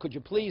ask her, could you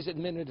please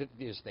administer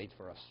the estate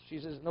for us? She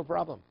says, no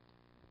problem.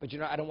 But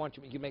I don't want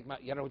you to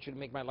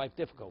make my life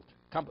difficult.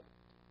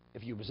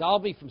 If you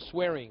absolve me from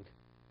swearing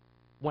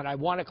when I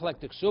want to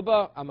collect the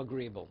ksuba, I'm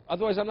agreeable.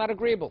 Otherwise, I'm not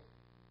agreeable.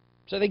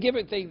 So they give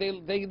it.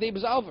 They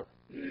absolve her.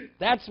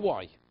 That's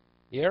why.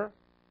 Here.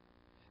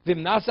 What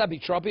do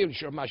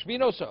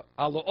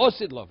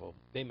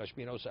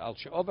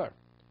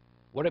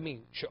I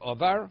mean?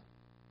 She'ovar.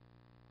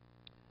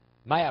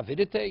 Maya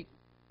vidite.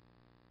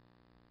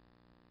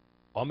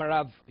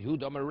 Omarav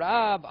Yud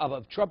Omarav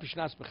Avav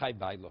Tropishnas B'chai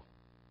Bailo.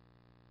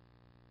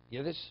 You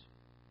hear this?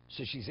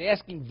 So she's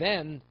asking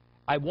then,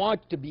 I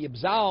want to be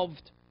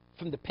absolved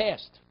from the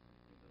past.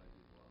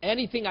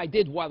 Anything I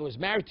did while I was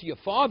married to your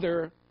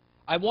father,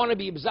 I want to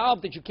be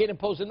absolved that you can't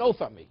impose an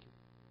oath on me.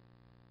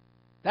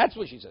 That's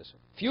what she says.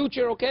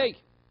 Future, okay.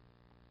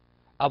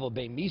 Aval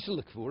bein misa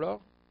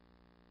lekvura,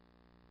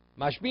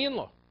 mashbiin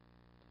lo.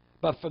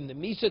 But from the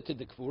misa to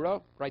the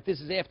kvura, right? This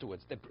is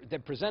afterwards. They're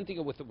presenting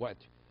it with the what,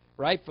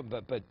 right?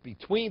 But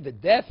between the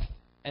death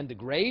and the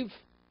grave,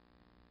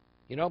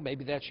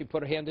 maybe that she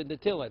put her hand in the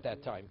till at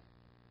that time.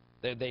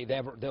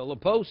 They'll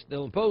impose.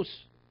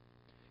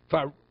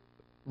 For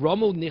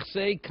Romu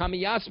nichsei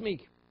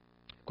kamiyasmi,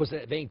 because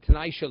they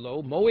tenai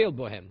shelo moel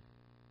bohem.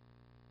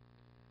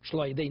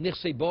 Shloi they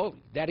nichsei bo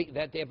that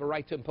they have a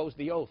right to impose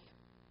the oath.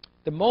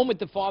 The moment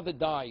the father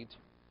died,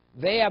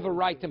 they have a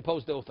right to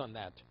impose the oath on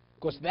that,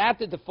 because that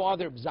the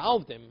father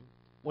absolved him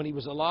when he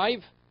was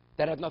alive,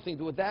 that had nothing to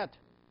do with that.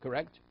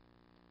 Correct?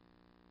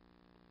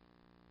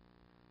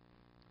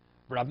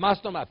 Even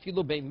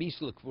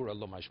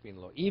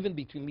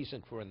between misa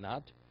and kvura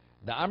not.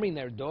 The amri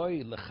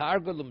nerdoi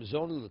lecharga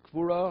lemzon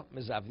lekvura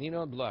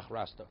mezavnino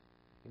b'loachrasta.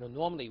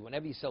 Normally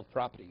whenever you sell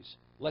properties,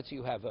 let's say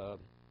you have a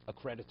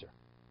creditor,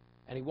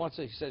 and he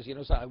says,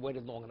 so I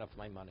waited long enough for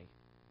my money,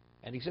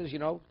 and he says,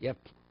 you have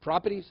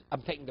properties,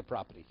 I'm taking the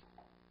property.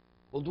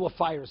 We'll do a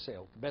fire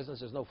sale. The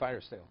business says no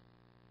fire sale,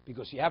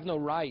 because you have no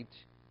right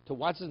to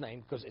what's his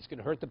name, because it's going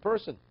to hurt the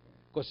person.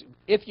 Because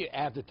if you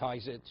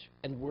advertise it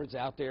and word's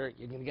out there,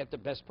 you're going to get the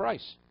best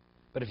price.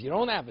 But if you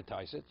don't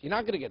advertise it, you're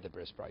not going to get the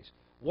best price.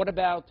 What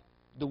about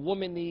the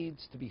woman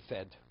needs to be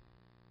fed?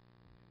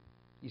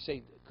 You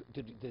say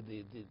to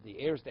the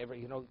heirs,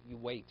 you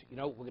wait.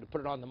 We're going to put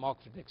it on the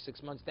market for the next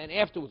 6 months. Then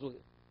afterwards,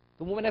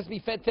 the woman has to be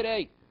fed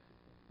today.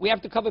 We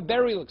have to cover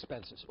burial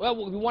expenses.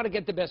 Well, we want to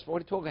get the best. What are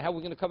you talking about? How are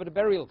we going to cover the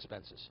burial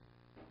expenses?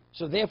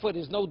 So therefore,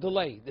 there's no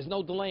delay. There's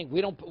no delaying.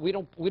 We don't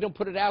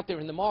put it out there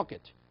in the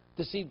market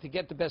to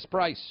get the best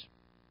price.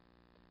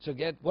 So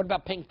what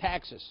about paying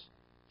taxes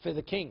for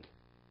the king?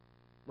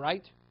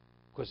 Right?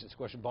 Because it's a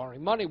question of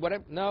borrowing money,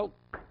 whatever. No.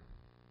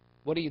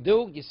 What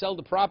do? You sell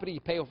the property,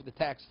 you pay off the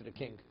tax to the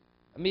king.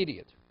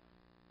 Immediate.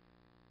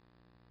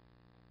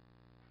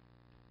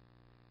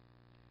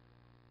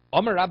 He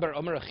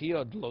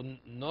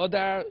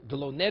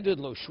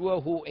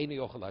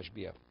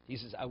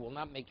says, I will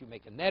not make you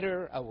make a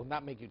neder, I will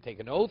not make you take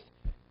an oath.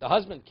 The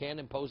husband can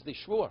impose the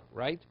shvur,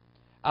 right?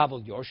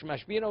 Aval Yorshim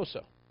Hashbiyan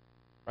also.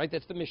 Right?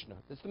 That's the Mishnah.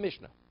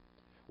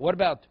 What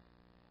about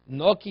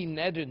Noki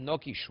neder,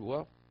 noki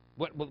shua.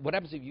 What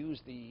happens if you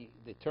use the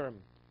term?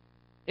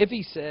 If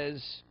he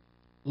says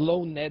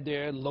lo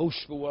neder, lo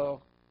shua,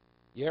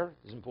 yeah,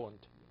 is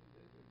important.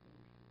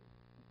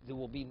 There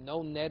will be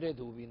no neder,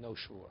 there will be no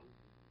shua.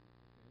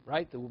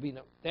 Right? There will be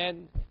no.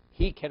 Then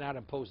he cannot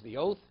impose the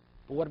oath.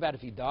 But what about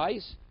if he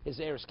dies? His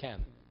heirs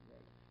can.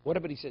 What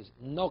about he says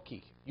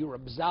noki? You're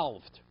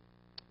absolved.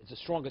 It's a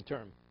stronger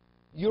term.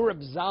 You're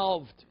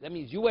absolved. That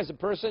means you as a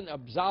person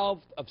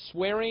absolved of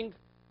swearing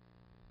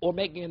or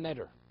making a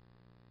neder.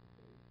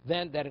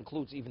 Then that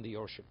includes even the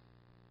Yorshim.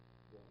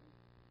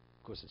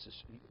 Because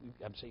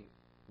I'm saying,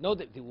 no,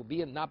 that there will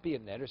be not be a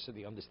neder, so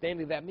the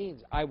understanding of that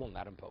means I will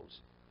not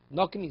impose.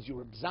 Noki means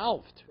you're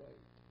absolved.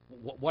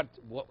 What,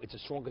 it's a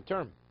stronger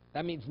term.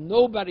 That means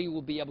nobody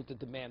will be able to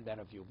demand that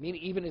of you, meaning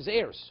even his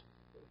heirs.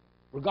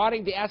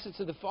 Regarding the assets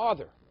of the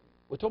father.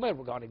 We're talking about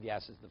regarding the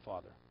assets of the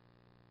father.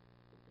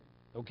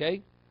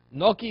 Okay?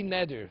 Noki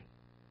neder,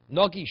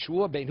 noki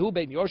shua, bein hu,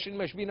 bein yoshin,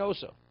 meshbin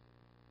osa.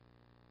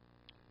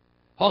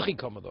 Hachi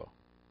komodo.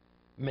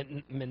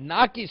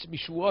 Menakis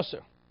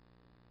mishuosa.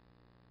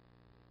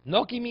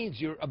 Noki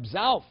means you're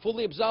absolved,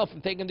 fully absolved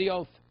from taking the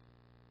oath.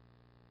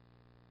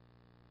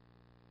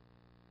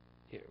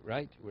 Here,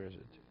 right? Where is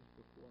it?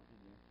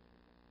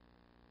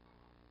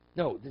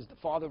 No, this is the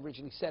father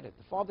originally said it.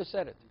 The father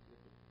said it.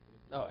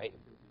 No,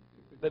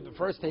 but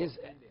first to his.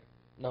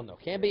 No,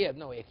 can't be.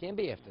 No, it can't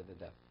be after the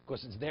death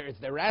because it's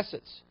their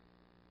assets.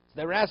 It's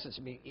their assets.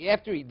 I mean,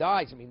 after he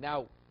dies. I mean,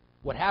 now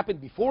what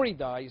happened before he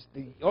dies?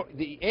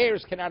 The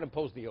heirs cannot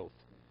impose the oath.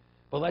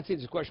 But let's say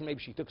there's a question.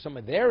 Maybe she took some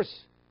of theirs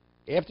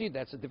after you.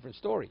 That's a different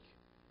story.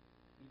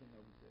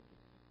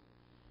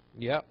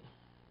 Yeah.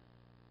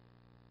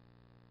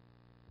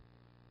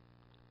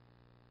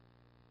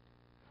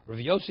 Rav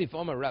Yosef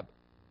Omar Rab.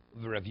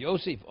 Rav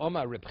Yosef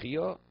Omar Reb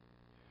Chia,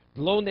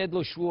 Lo ned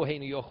lo shvu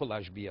heinu yochol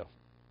ashbia.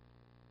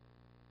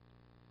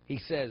 He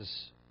says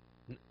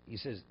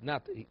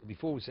not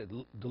before we said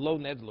the lo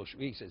ned lo shvu.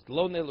 He says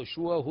lo ned lo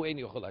shvu hu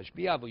heinu yochol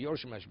ashbia vo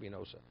yorshim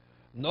ashbinosa.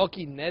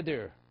 Noki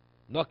neder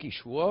noki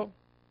shvu,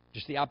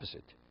 just the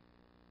opposite.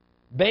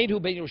 Bein hu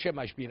bein yorshim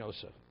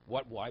ashbinosa.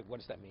 Why? What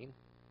does that mean?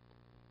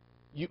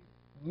 You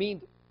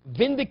mean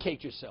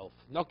vindicate yourself.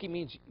 Noki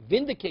means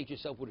vindicate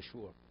yourself with a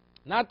shvu.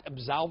 Not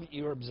absolve.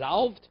 You're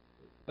absolved.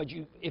 But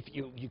if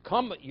you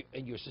come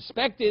and you're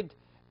suspected,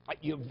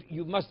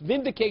 you must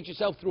vindicate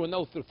yourself through an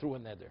oath or through a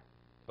neder.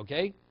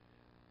 Okay?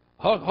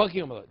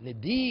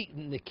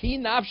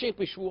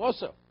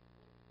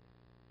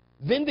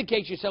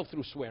 Vindicate yourself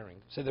through swearing.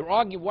 So they're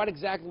arguing what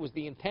exactly was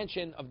the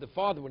intention of the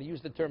father when he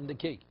used the term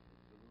niki.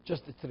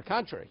 Just to the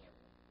contrary.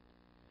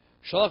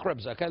 Shalach Reb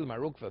Zakai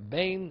l'marukva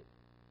bein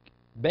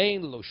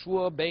lo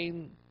shua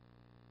bein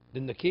the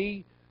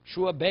niki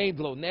shua bein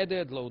lo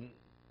neder lo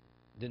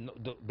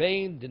the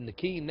bain, the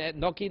noki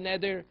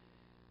neder.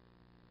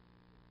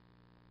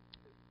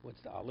 What's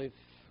the aleph?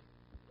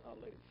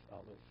 Aleph.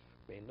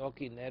 Bain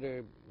noki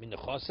neder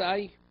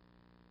minachosai.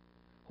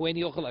 Hu ein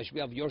yochel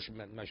ashbi av yorshim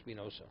mashbin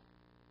osa.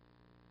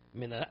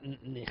 Min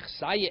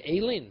nichsaya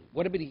elin.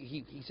 What about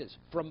he says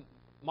from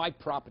my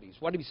properties?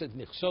 What if he says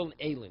nichson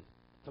elin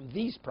from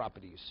these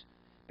properties?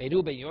 Bein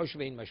hu bein yorshim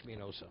bein mashbin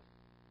osa.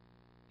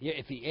 Yeah,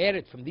 if he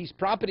added from these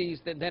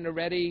properties, then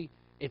already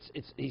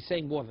he's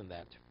saying more than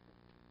that.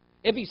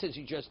 If he says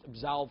he just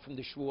absolved from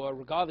the shvua,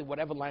 regardless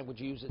whatever language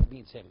you use, it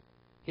means him.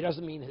 He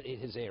doesn't mean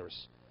his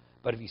heirs.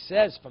 But if he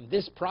says from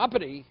this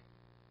property,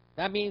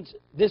 that means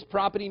this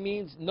property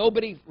means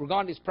nobody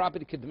regarding this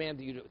property could demand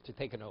you to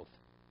take an oath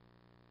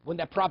when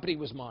that property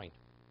was mine.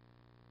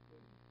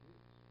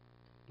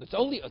 It's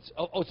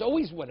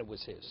always when it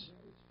was his.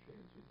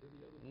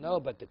 No,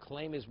 but the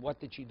claim is what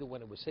did she do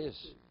when it was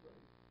his?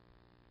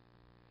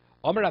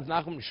 Omer Rav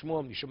Nachum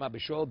Shmuel Mishum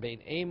Abishol Ben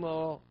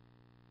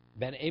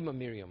Ema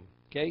Miriam.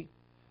 Okay?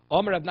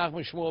 Omer Rav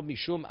Nachman Shmuel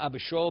Mishum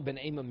Abishol ben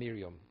Ema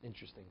Miriam.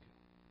 Interesting.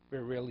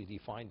 Very rarely do you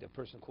find a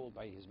person called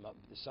by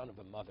the son of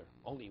a mother.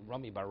 Only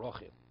Rami bar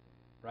Rochel.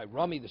 Right?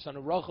 Rami, the son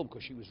of Rochel,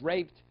 because she was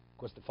raped,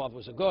 because the father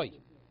was a goy.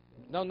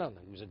 No,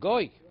 he was a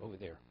goy over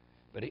there.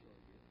 But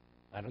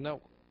I don't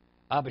know.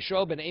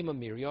 Abishol ben Ema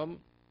Miriam.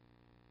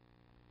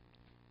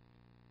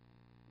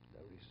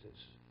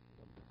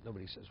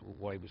 Nobody says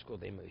why he was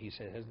called Ema. He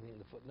said, hasn't he in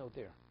the footnote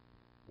there?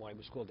 Why he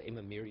was called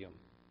Ema Miriam.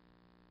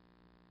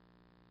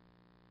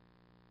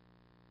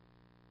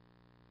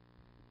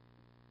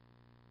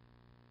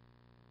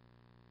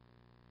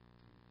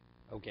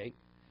 Okay.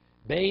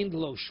 Bein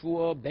lo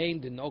shvua, bein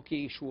de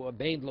noki shvua,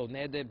 bein lo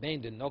neder,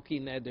 bein de noki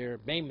neder,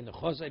 bein min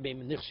chosai, bein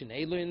min nichshin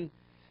elin,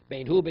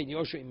 bein hu, bein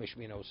yoshu, im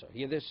mishminosa.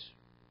 Hear this?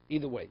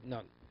 Either way,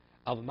 none.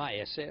 Av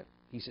ma'eser,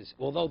 he says,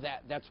 although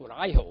that's what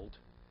I hold,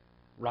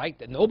 right?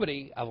 That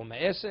nobody, av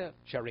ma'eser,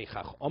 shari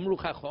omru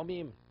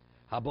chachomim,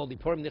 habol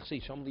liporim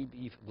nichsi shom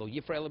lo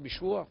yifra ela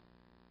b'shvua.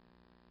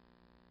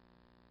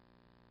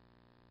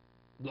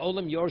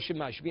 L'olam yorshim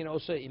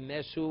mashminosa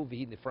imesu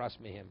v'hi nifras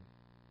mehim.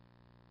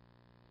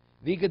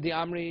 Viga de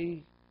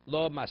Amri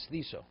lo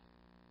masliso.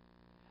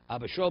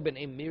 Abashol ben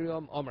Em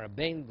Miriam, Omer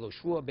ben lo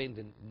shvua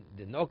ben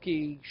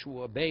denoki,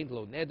 shvua ben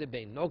lo neder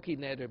ben noki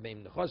neder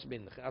ben nechos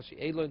ben nechasi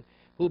elon,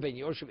 hu ben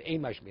Yoshev ein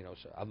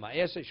mashminosa. Al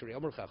ma'aseh shri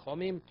Omer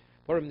chachomim,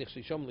 porim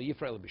nechsishom lo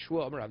Yifrael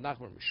b'shvua, Omer Rav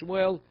Nachman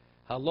b'Shmuel,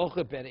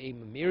 halacha ben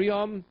Em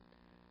Miriam,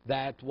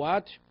 that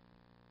what?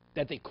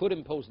 That they could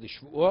impose the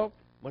shvua.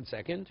 1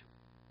 second.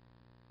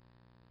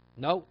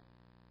 No.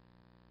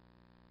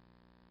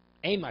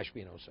 Ein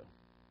mashminosa.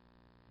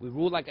 We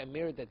rule like a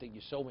mirror that the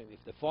Yisomim.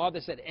 If the father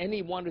said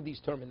any one of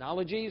these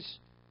terminologies,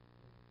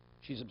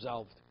 she's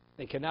absolved.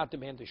 They cannot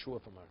demand a shua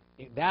from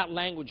her. That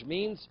language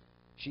means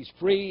she's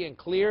free and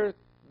clear.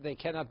 They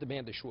cannot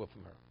demand a shua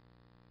from her.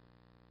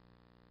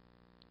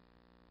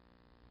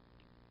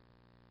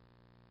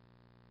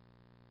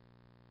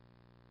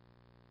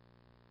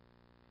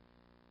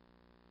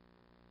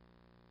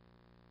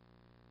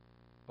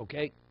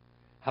 Okay?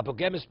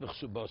 Hapogemes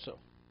b'chsuboso.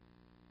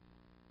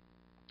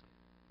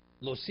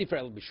 Lo sifra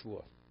el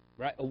b'shvua.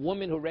 Right? A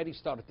woman who already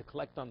started to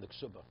collect on the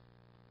ksuba.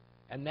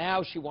 And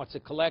now she wants to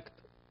collect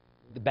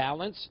the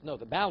balance. No,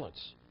 the balance.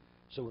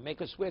 So we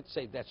make a switch,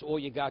 say, that's all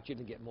you got, you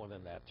didn't get more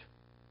than that.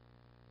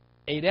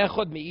 Eid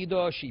echod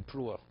me'ido shi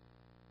prua.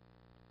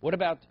 What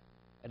about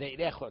an eid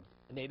echod?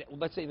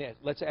 Let's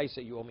say I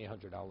say you owe me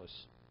 $100.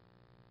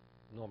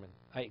 Norman,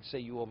 I say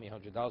you owe me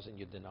 $100 and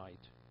you deny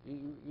it.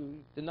 You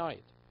deny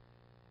it.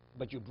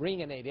 But you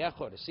bring an eid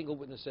echod, a single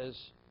witness says,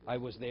 I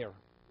was there.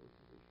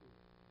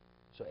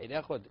 So Eid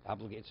Echad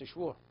obligates a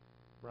shvur,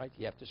 right?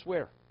 You have to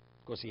swear,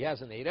 because he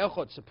has an Eid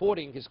Echad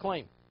supporting his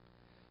claim.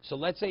 So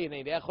let's say an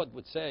Eid Echad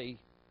would say,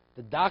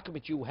 the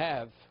document you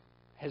have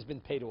has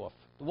been paid off.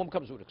 The woman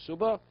comes with a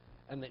ksuba,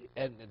 and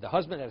the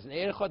husband has an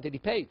Eid Echad that he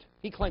paid.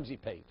 He claims he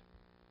paid.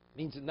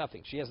 Means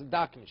nothing. She has a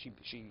document.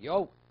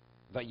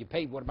 But you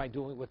paid. What am I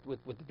doing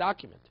with the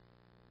document?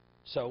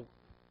 So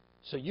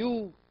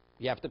you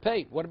have to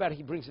pay. What about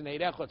he brings an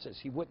Eid Echad, says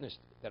he witnessed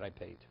that I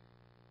paid?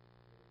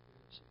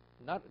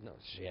 No,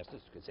 she has to.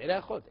 It's Eid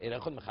Echad. Eid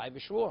Echad mechai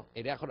v'shvua.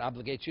 Eid Echad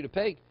obligates you to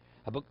pay.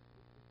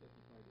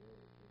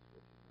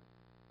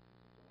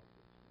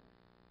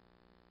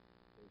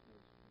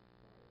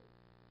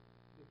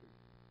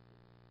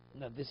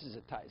 No, this is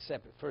a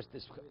separate. First,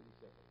 this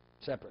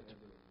separate.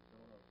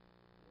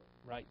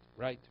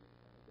 Right.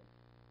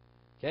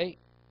 Okay.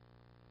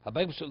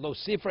 Lo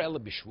sifra el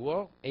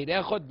b'shvua. Eid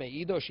Echad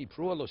meido she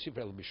prua lo sifra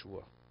el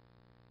b'shvua.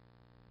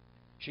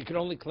 She can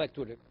only collect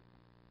with it.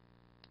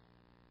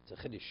 It's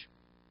a chiddush.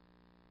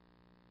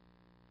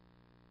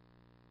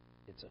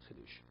 It's a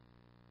chiddush.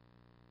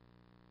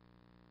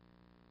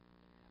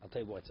 I'll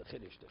tell you why it's a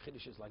chiddush. The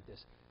chiddush is like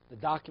this. The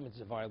document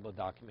is a viable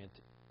document,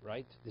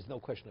 right? There's no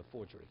question of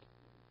forgery.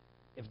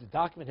 If the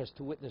document has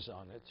 2 witnesses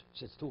on it,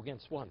 so it's 2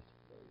 against 1.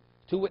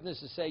 2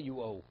 witnesses say you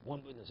owe.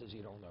 1 witness says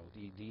you don't know. Do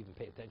you even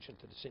pay attention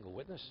to the single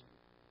witness?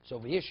 So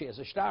over here she has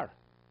a shtar.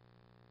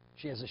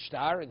 She has a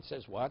shtar and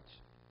says what?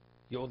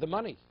 You owe the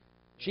money.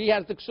 She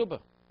has the ksuba.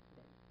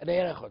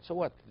 So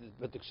what?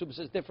 But the ksuba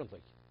says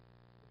differently.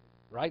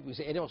 Right? We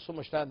say, okay,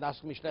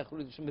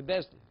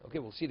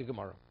 we'll see the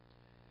Gemara.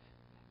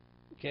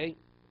 Okay?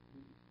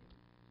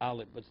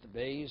 Aleph, what's the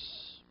base?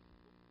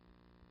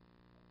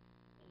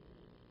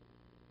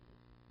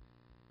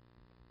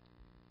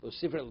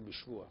 Sifra el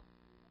b'shvua.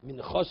 Min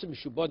nechosim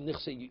mishubod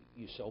nichse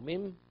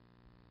yisomim.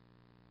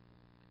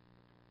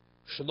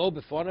 Shlo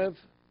befonev.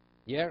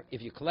 Yeah,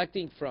 if you're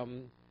collecting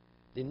from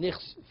the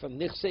nichse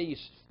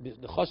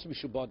nechosim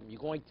mishubodim, you're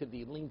going to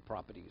the lien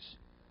properties,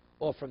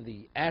 or from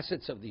the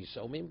assets of the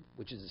yisomim,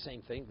 which is the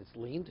same thing. It's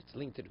liened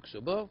to the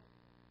ksuba.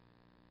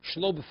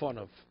 Shlo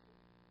befonev.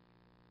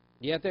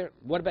 Yeah, there.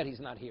 What about he's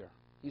not here?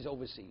 He's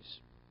overseas.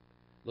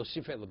 Lo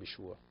sifra el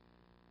b'shvua.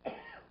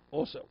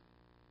 Also.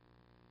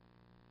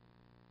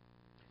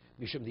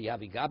 Mishum di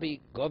yavi gabi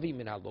govi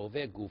min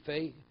alove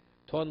gufe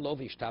ton lo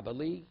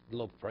vishtabali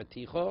lo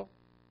praticho.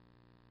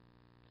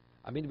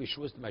 Amin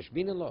bishus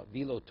mashbinin lo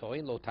vilo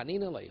toin lo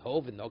tanina le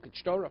hov and noket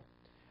shtora.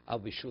 Al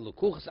bishul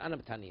kuchas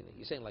anam tanina.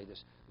 He's saying like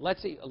this.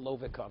 Let's say a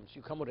love comes.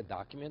 You come with a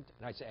document,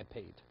 and I say I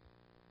paid.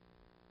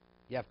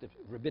 You have to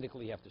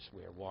rabbinically you have to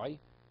swear. Why?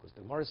 Because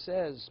the Gemara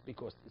says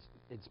because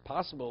it's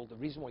possible. The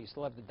reason why you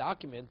still have the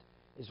document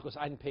is because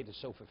I didn't pay the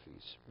sofa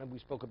fees. Remember we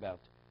spoke about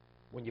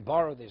when you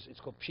borrow this. It's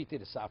called pshiti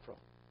de safra.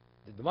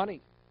 The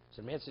money.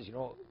 So the man says,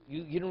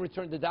 you didn't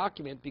return the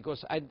document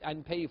because I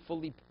didn't pay you for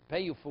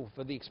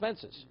the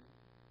expenses.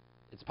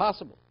 It's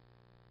possible.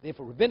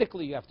 Therefore,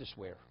 rabbinically you have to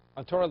swear.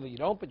 On Torah you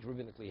don't, but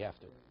rabbinically you have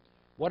to.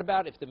 What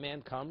about if the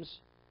man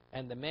comes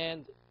and the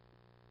man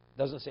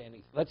doesn't say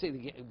anything? Let's say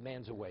the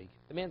man's away.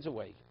 The man's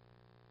away.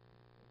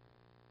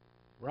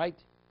 Right?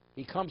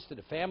 He comes to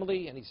the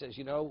family and he says,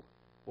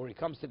 or he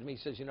comes to me, he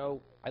says,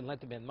 I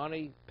lent the man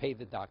money, pay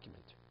the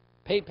document.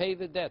 Pay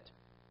the debt.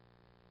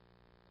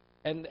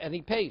 And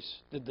he pays.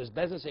 Does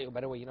business say,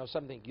 by the way,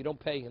 something, you don't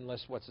pay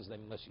unless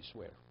you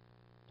swear.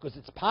 Because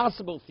it's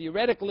possible,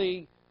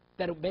 theoretically,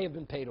 that it may have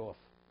been paid off.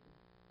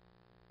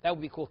 That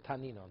would be called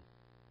taninon.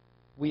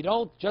 We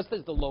don't, just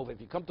as the lover, if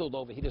you come to a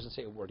lover, he doesn't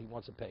say a word, he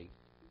wants to pay.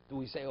 Do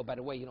we say, by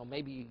the way,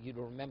 maybe you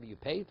don't remember you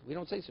paid? We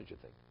don't say such a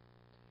thing.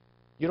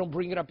 You don't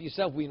bring it up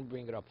yourself, we don't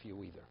bring it up for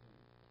you either.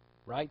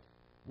 Right?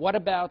 What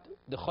about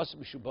the chosem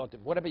mishubatim?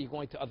 What about you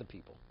going to other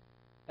people?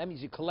 That means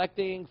you're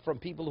collecting from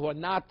people who are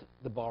not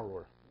the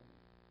borrower.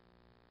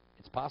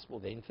 It's possible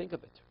they didn't think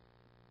of it.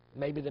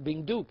 Maybe they're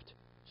being duped.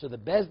 So the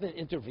Bezdin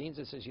intervenes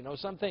and says, you know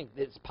something,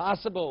 it's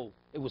possible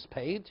it was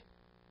paid,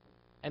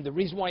 and the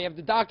reason why you have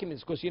the document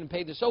is because you didn't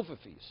pay the sofa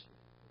fees.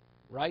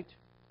 Right?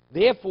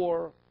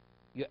 Therefore,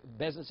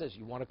 Bezdin says,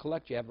 you want to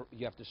collect, you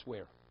have to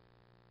swear.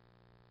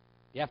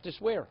 You have to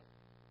swear.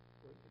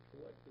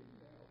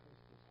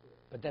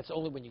 But that's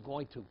only when you're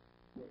going to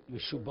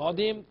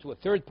Yeshubadim, to a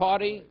third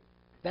party,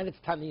 then it's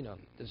Tanina.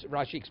 As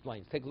Rashi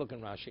explains. Take a look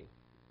in Rashi.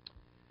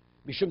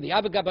 Mishum the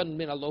Abagaban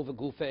min alova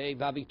gufe,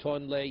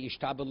 vaviton le,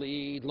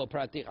 yishtabali, lo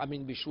pratich, I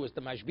mean, Bishu is the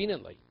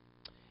mashbinin le.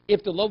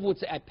 If the love would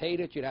say, I paid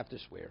it, you'd have to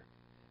swear.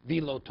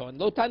 Viloton,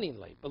 lo tanin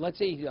le. But let's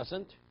say he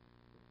doesn't.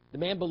 The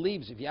man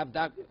believes if you have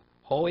that,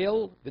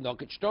 hoil,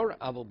 v'noket shtor,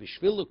 avol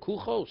bishvil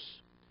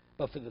kuchos.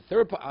 But for the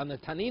third part, on the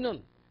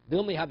Taninon,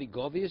 vilmi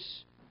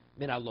havigovis,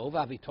 min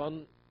alova,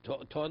 aviton,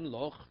 ton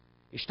loch,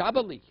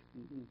 ishtabali.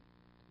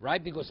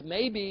 Right? Because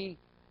maybe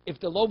if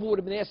the lover would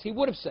have been asked, he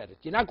would have said it.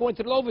 You're not going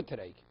to the lover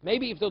today.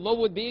 Maybe if the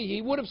lover would be,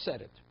 he would have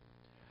said it.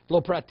 Lo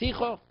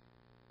praticho,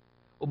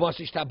 ubas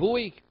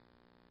ishtabui,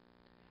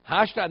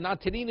 hashta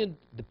natirinin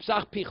the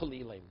psach pichel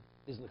ilim.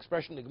 There's an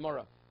expression in the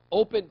Gemara.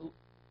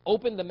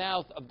 Open the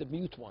mouth of the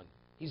mute one.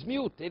 He's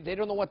mute. They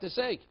don't know what to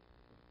say.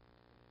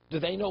 Do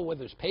they know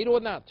whether it's paid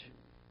or not?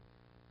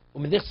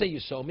 The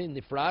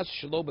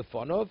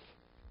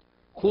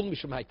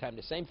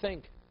same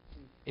thing.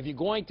 If you're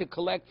going to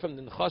collect from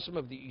the nechasim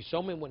of the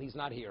Yisomim when he's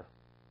not here,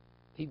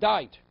 he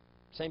died.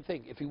 Same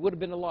thing. If he would have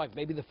been alive,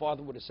 maybe the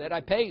father would have said, I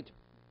paid.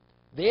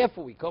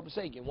 Therefore, we come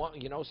say, you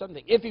know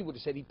something. If he would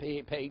have said he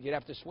paid, you'd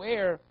have to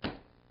swear.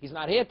 He's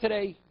not here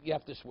today, you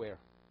have to swear.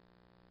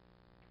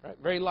 Right?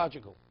 Very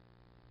logical.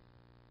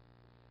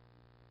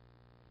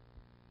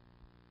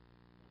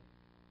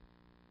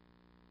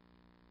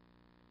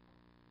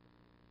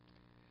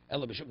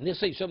 What is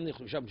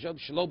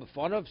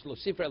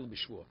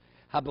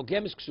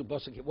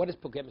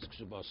pogemis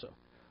ksubasa?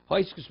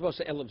 Hois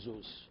ksubasa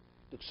elavzuz.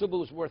 The ksuba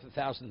was worth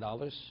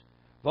 $1,000.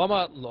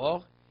 Vama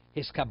lo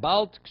his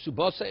kabalt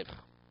ksubasech.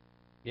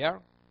 Yeah,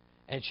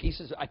 and she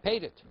says, I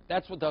paid it.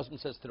 That's what the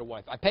husband says to the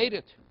wife. I paid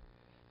it.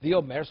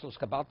 Vio merslos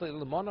kabalt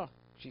lemona.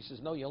 She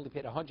says, no, you only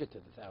paid 100 to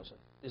the 1,000.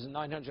 There's a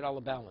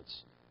 $900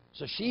 balance.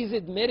 So she's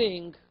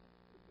admitting.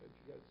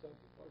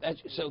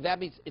 So that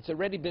means it's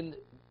already been.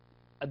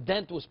 A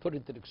dent was put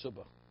into the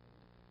ksuba.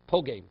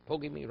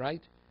 Pogame,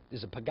 right?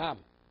 There's a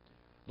pagam.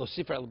 Lo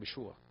sifra el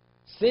b'shua.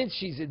 Since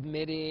she's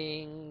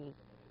admitting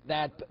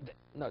that,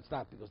 no, it's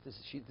not, because this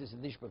is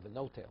nishba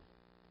v'notel.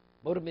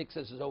 Motormik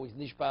says there's always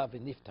nishba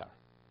v'niftar.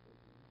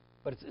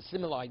 But it's a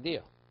similar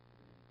idea.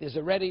 There's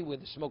already,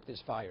 with the smoke,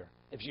 there's fire.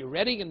 If you're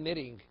already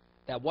admitting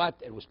that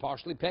it was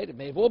partially paid, it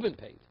may have all been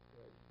paid.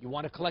 You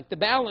want to collect the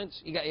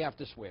balance, you have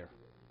to swear.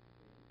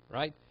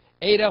 Right?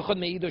 Eirechon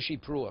me'ido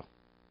shiprua.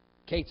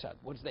 Ketzad.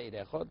 What's the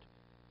Eirechod?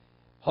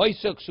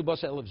 Hoysok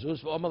ksubasa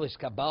elavzuz v'omelis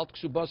kabalt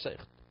ksubasech.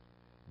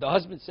 The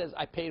husband says,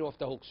 I paid off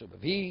the whole ksuba.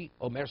 Vi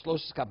omer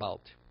sloshes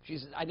kabalt. She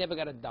says, I never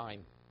got a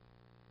dime.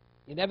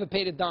 You never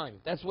paid a dime.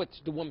 That's what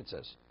the woman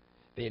says.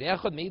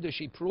 Ve'erechod me'ido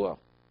shiprua.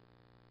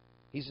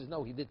 He says,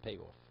 no, he did pay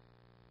off.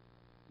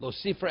 Lo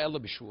sifra ela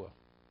b'shua.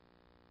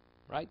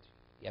 Right?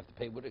 You have to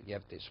pay with it. You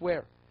have to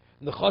swear.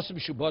 Nechosim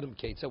shubadim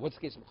ketzad. What's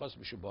the case of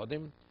nechosim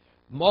shubadim?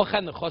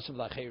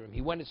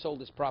 He went and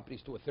sold his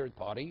properties to a third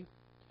party,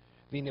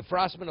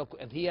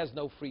 and he has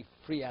no free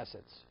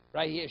assets.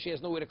 Right? She has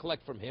nowhere to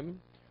collect from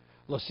him.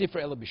 So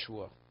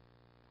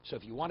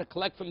if you want to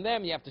collect from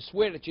them, you have to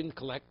swear that you didn't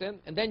collect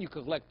them, and then you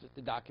can collect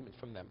the document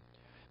from them.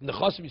 The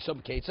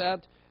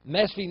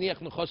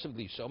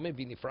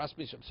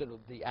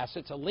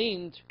assets are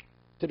liened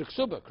to the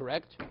ksuba,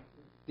 correct?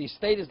 The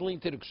estate is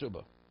liened to the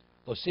ksuba.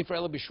 What's the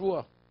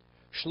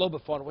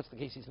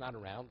case? He's not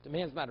around. The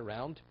man's not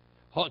around.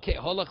 He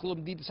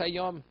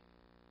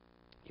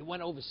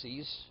went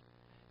overseas.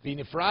 She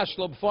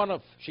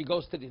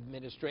goes to the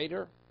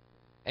administrator.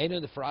 You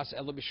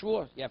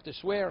have to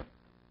swear.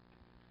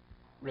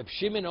 Reb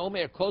Shimon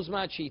Omer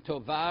Kozmachi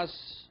Tovas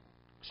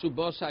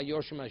Ksubosa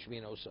Yorshim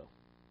Ashvinoso.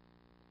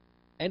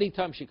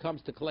 Anytime she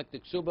comes to collect the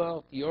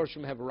ksuba, the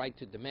Yorshim have a right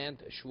to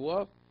demand a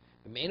shvua.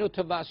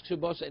 Tovas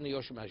Ksubosa and the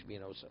Yorshim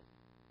Ashvinoso.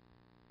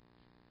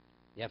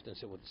 You have to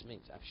say what this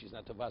means. If she's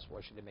not Tovas,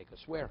 why should they make her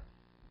swear?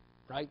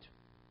 Right?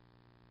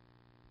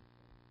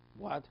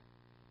 What?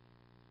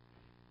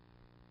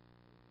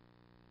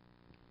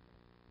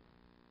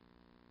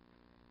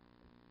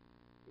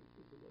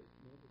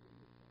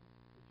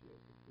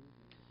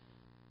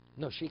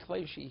 No, she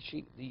claims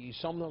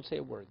some don't say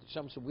a word.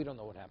 Some say we don't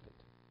know what happened.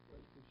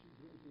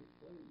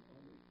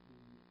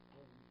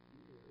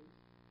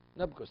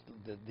 No, because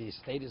the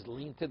estate is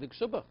leaned to the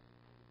ksuba.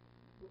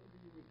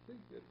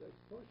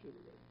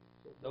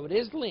 No, it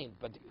is leaned,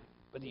 but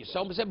the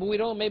Yisoma said, but we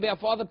don't know, maybe our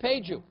father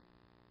paid you.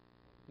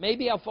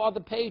 Maybe our father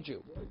paid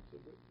you.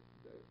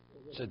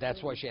 So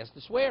that's why she has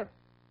to swear.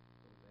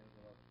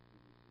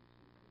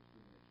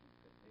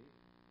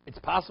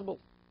 possible.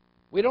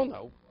 We don't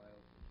know.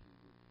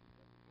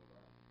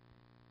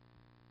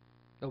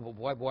 No,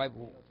 but why?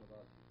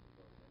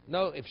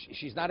 No, if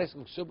she's not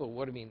asking Ksuba,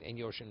 what do you mean? En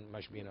Yoshin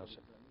Mashbinos?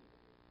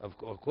 Of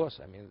course.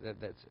 I mean,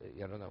 that's,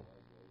 I don't know.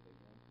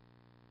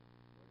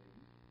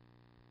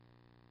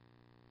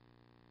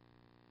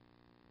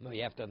 No,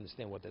 you have to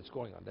understand what that's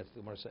going on. That's the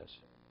Gemara says.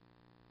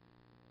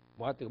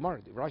 What the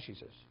Gemara? The Rashi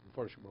says.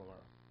 First Gemara.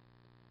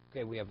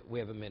 Okay, we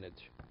have a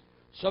minute.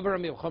 Shua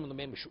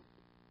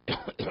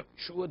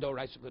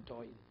Doraisa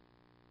Gotoyin.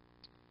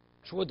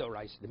 Shua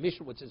Doraisa. The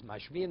Mishnah which says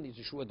Mashmian is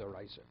a Shua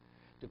Doraisa.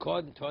 The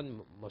Kohen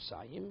Ton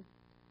Mosayim.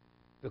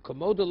 The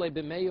Komodo Le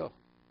B'Meyo.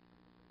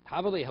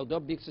 Havali held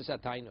up Bixis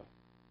Ataino.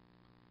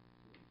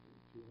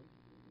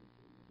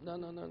 No.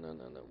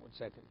 1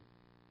 second.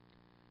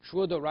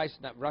 Shua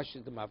Doraisa, not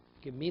Rashi, the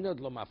Geminod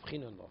Lo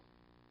Mafchinon Lo.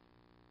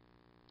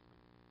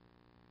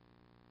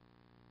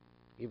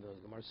 Even though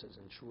the Gemara says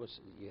in Shua,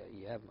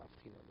 you have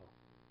Mafchinon Lo.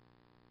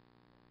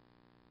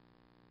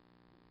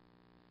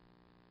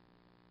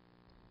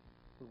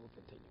 We will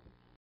continue.